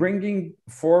maybe bringing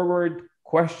forward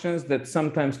questions that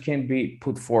sometimes can be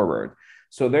put forward.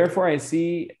 So therefore, I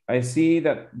see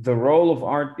that the role of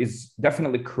art is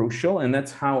definitely crucial, and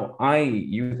that's how I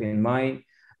use it in my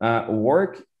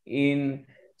work, in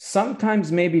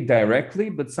sometimes maybe directly,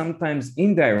 but sometimes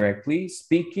indirectly,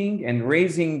 speaking and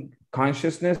raising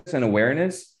consciousness and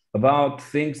awareness about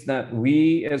things that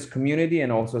we as community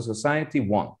and also society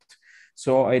want.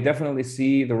 So I definitely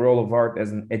see the role of art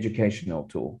as an educational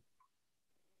tool.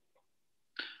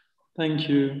 Thank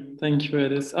you,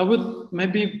 Edis. I would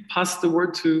maybe pass the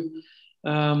word to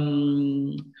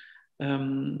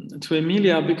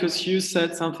Emília, because you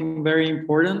said something very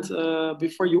important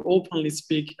before you openly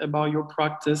speak about your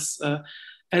practice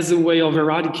as a way of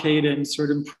eradicating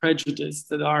certain prejudice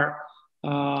that are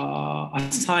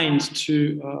assigned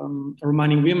to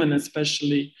Romani women,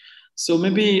 especially. So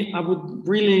maybe I would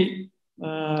really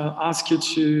ask you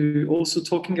to also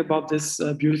talking about this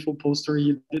beautiful poster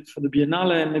you did for the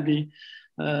Biennale, and maybe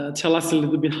tell us a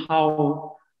little bit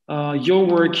how your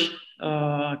work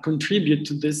contribute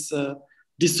to this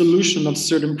dissolution of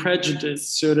certain prejudice,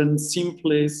 certain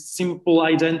simple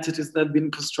identities that have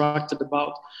been constructed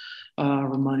about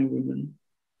Romani women.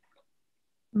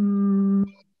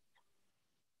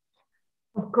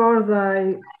 Of course,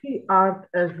 I see art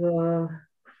as a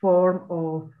form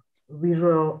of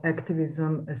visual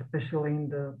activism, especially in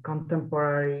the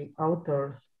contemporary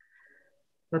authors.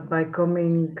 But by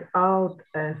coming out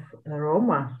as a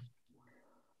Roma,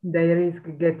 they risk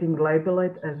getting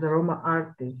labeled as a Roma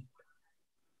artist.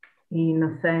 In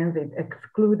a sense, it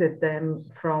excluded them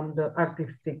from the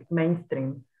artistic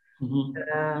mainstream.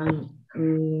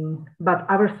 But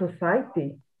our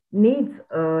society needs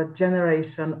a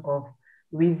generation of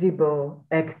visible,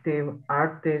 active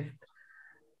artists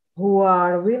who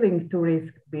are willing to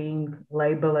risk being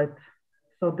labeled,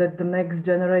 so that the next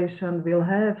generation will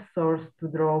have source to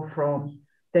draw from.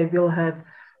 They will have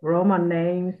Roma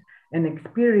names and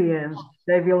experience.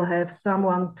 They will have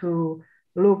someone to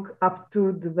look up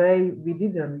to the way we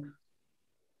didn't.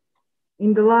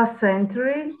 In the last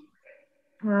century,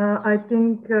 I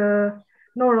think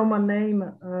no Roma name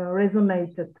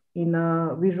resonated in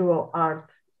visual art,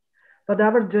 but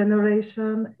our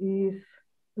generation is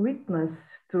witness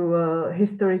to a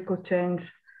historical change.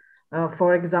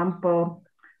 For example,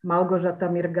 Małgorzata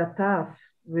Mirgatas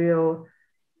will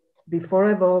be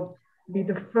forever be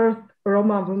the first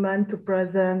Roma woman to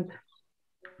present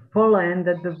Poland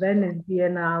at the Venice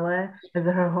Biennale as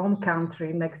her home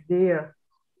country next year.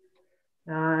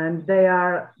 And there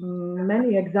are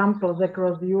many examples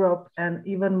across Europe and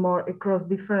even more across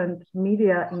different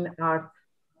media in art.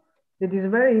 It is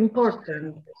very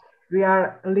important. We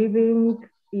are living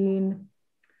in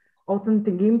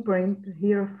authentic imprint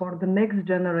here for the next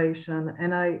generation.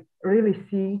 And I really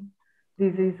see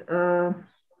this is a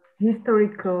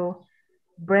historical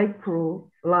breakthrough,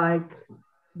 like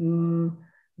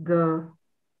the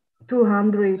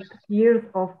 200 years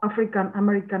of African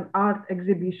American art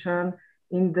exhibition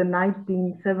in the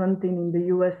 1917 in the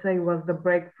USA was the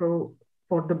breakthrough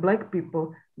for the Black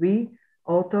people. We,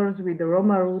 authors with the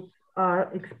Roma roots, are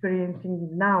experiencing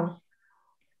it now.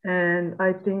 And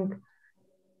I think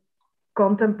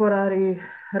contemporary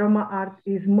Roma art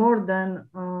is more than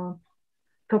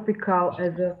topical,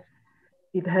 as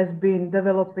it has been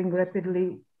developing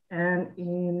rapidly and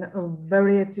in a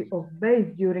variety of ways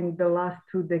during the last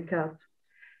 2 decades.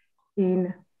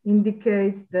 It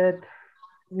indicates that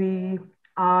we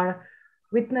are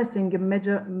witnessing a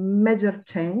major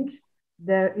change.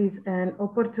 There is an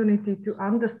opportunity to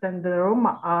understand the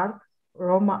Roma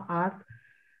art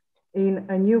in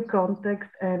a new context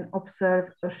and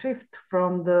observe a shift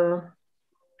from the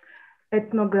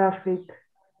ethnographic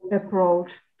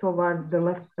approach toward the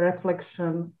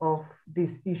reflection of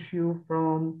this issue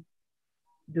from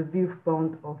the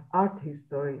viewpoint of art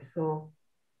history. So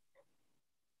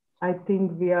I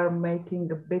think we are making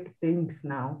the big things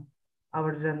now,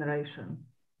 our generation,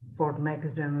 for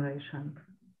next generation.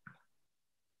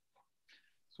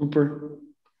 Super.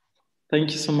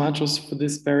 Thank you so much also for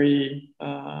this very,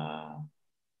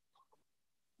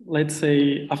 let's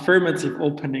say, affirmative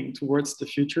opening towards the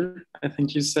future. I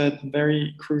think you said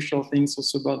very crucial things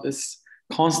also about this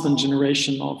constant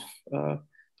generation of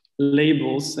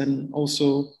labels, and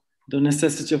also the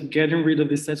necessity of getting rid of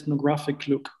this ethnographic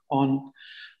look on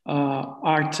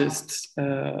artists,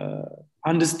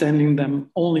 understanding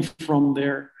them only from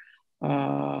their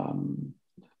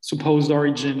supposed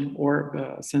origin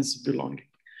or sense of belonging.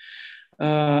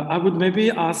 I would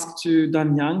maybe ask to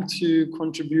Danyang to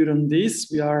contribute on this.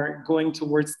 We are going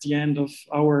towards the end of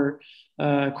our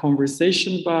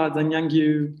conversation, but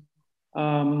Danyang,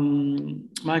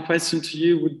 my question to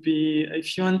you would be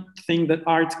if you think that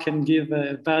art can give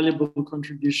a valuable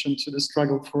contribution to the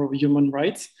struggle for human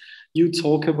rights. You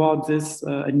talk about this,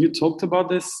 and you talked about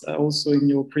this also in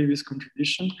your previous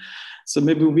contribution. So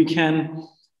maybe we can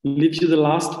leave you the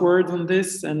last word on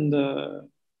this, and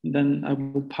then I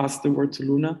will pass the word to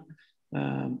Luna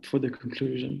for the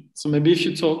conclusion. So maybe if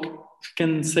you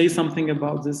can say something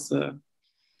about this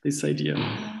this idea.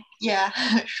 Yeah,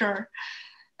 sure.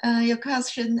 Your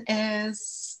question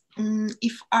is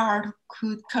if art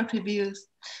could contribute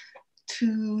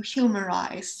to human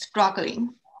rights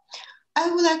struggling. I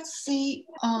would like to see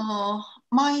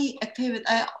my activity.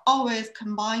 I always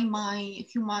combine my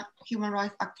human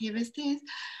rights activities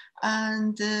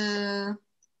and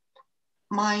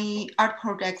my art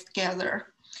projects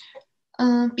together.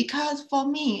 Because for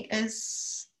me,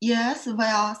 it's yes, we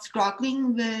are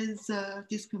struggling with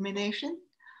discrimination,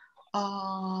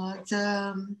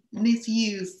 the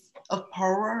misuse of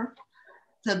power,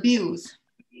 the abuse,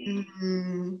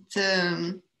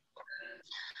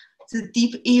 the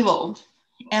deep evil,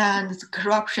 and the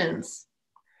corruptions,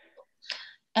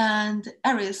 and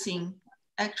everything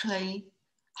actually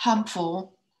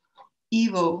harmful,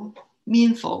 evil,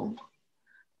 meaningful,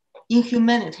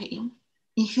 inhumanity,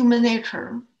 in human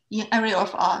nature, in every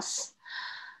of us.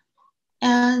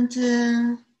 And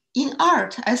in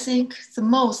art, I think the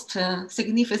most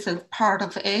significant part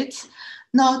of it,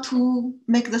 not to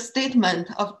make the statement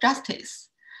of justice,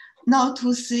 not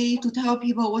to tell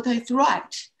people what is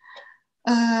right,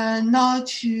 not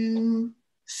to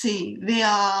say we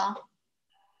are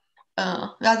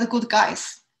the good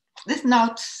guys. This is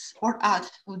not what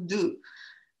art would do.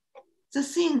 The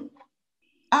thing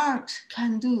art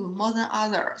can do more than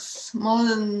others, more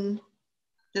than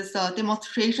this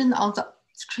demonstration on the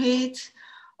street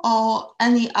or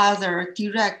any other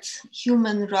direct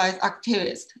human rights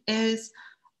activist, is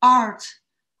art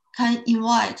can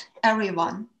invite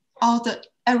everyone,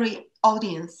 every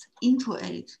audience into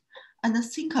it and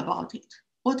think about it.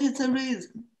 What is the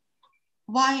reason?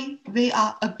 Why we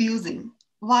are abusing?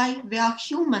 Why we are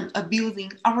human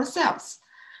abusing ourselves?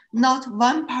 Not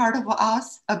one part of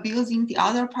us abusing the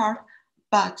other part,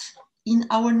 but in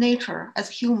our nature as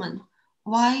human,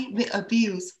 why we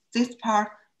abuse this part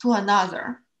to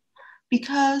another?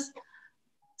 Because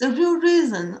the real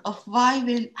reason of why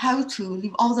we have to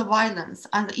leave all the violence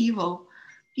and the evil,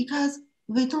 because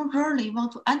we don't really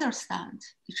want to understand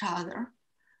each other.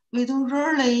 We don't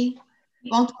really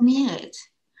want to mean it.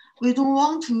 We don't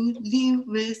want to live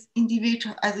with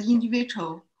individual as an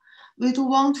individual. We don't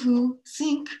want to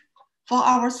think for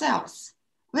ourselves.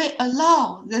 We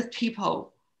allow these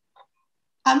people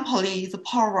amply the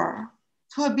power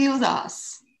to abuse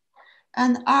us.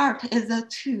 And art is a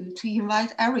tool to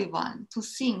invite everyone to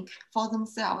think for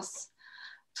themselves,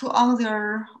 to on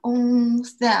their own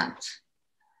stand,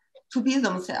 to be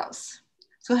themselves,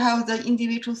 to have the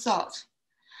individual thought.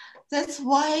 That's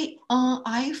why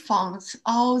I found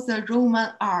all the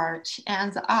Roman art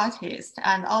and the artists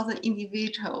and all the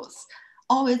individuals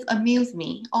always amuse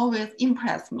me, always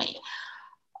impress me,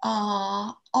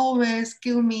 always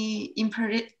give me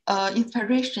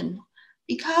inspiration,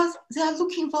 because they are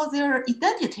looking for their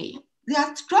identity. They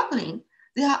are struggling.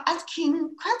 They are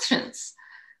asking questions.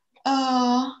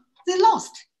 They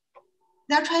lost.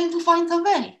 They are trying to find a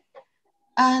way,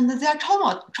 and they are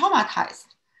traumatized.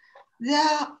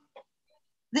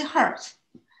 They hurt.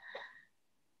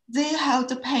 They have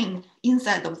the pain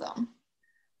inside of them.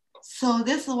 So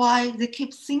that's why they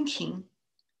keep thinking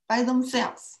by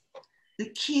themselves. They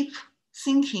keep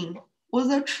thinking what's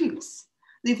the truth.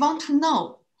 They want to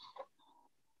know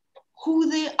who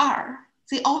they are.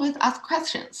 They always ask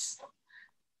questions.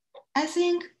 I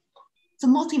think the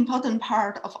most important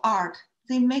part of art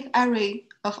They make every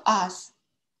of us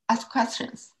ask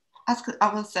questions, ask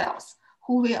ourselves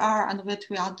who we are and what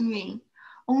we are doing.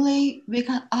 Only we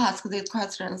can ask these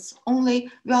questions. Only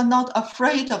we are not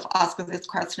afraid of asking these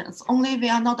questions. Only we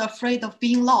are not afraid of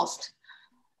being lost.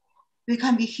 We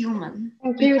can be human.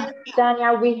 Thank you,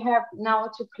 Danya. We have now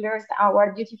to close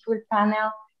our beautiful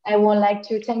panel. I would like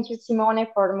to thank you, Simone,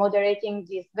 for moderating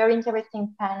this very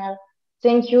interesting panel.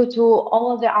 Thank you to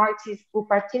all the artists who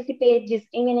participate this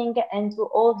evening and to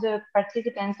all the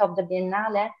participants of the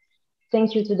Biennale.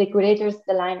 Thank you to the curators,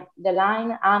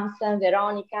 Delaine, Amsen,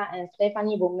 Veronica, and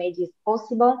Stephanie, who made this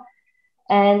possible.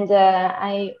 And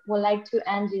I would like to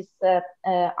end this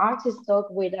artist talk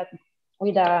with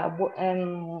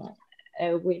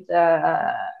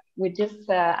this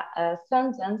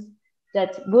sentence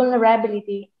that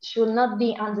vulnerability should not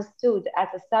be understood as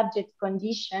a subject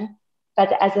condition,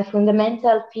 but as a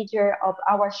fundamental feature of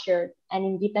our shared and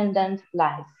independent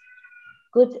lives.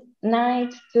 Good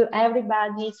night to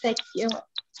everybody. Thank you.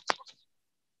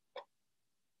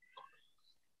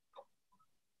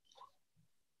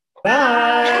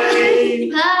 Bye.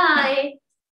 Bye.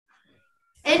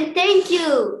 And thank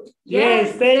you.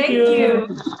 Yes, thank you.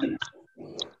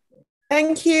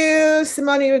 Thank you,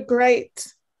 Simone. You were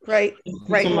great. Great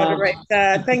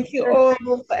moderator. Thank you all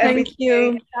for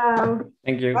everything.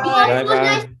 Thank you. Bye.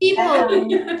 Nice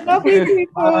people. Lovely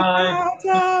people. Bye.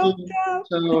 Ciao.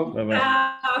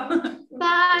 Bye-bye.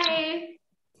 Bye.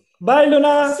 Bye,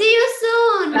 Luna. See you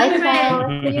soon, my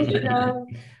friend. See you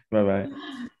soon. Bye-bye.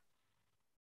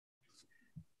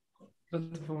 Wat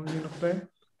wollen we nog bij?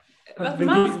 Wat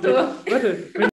machst du? Warte.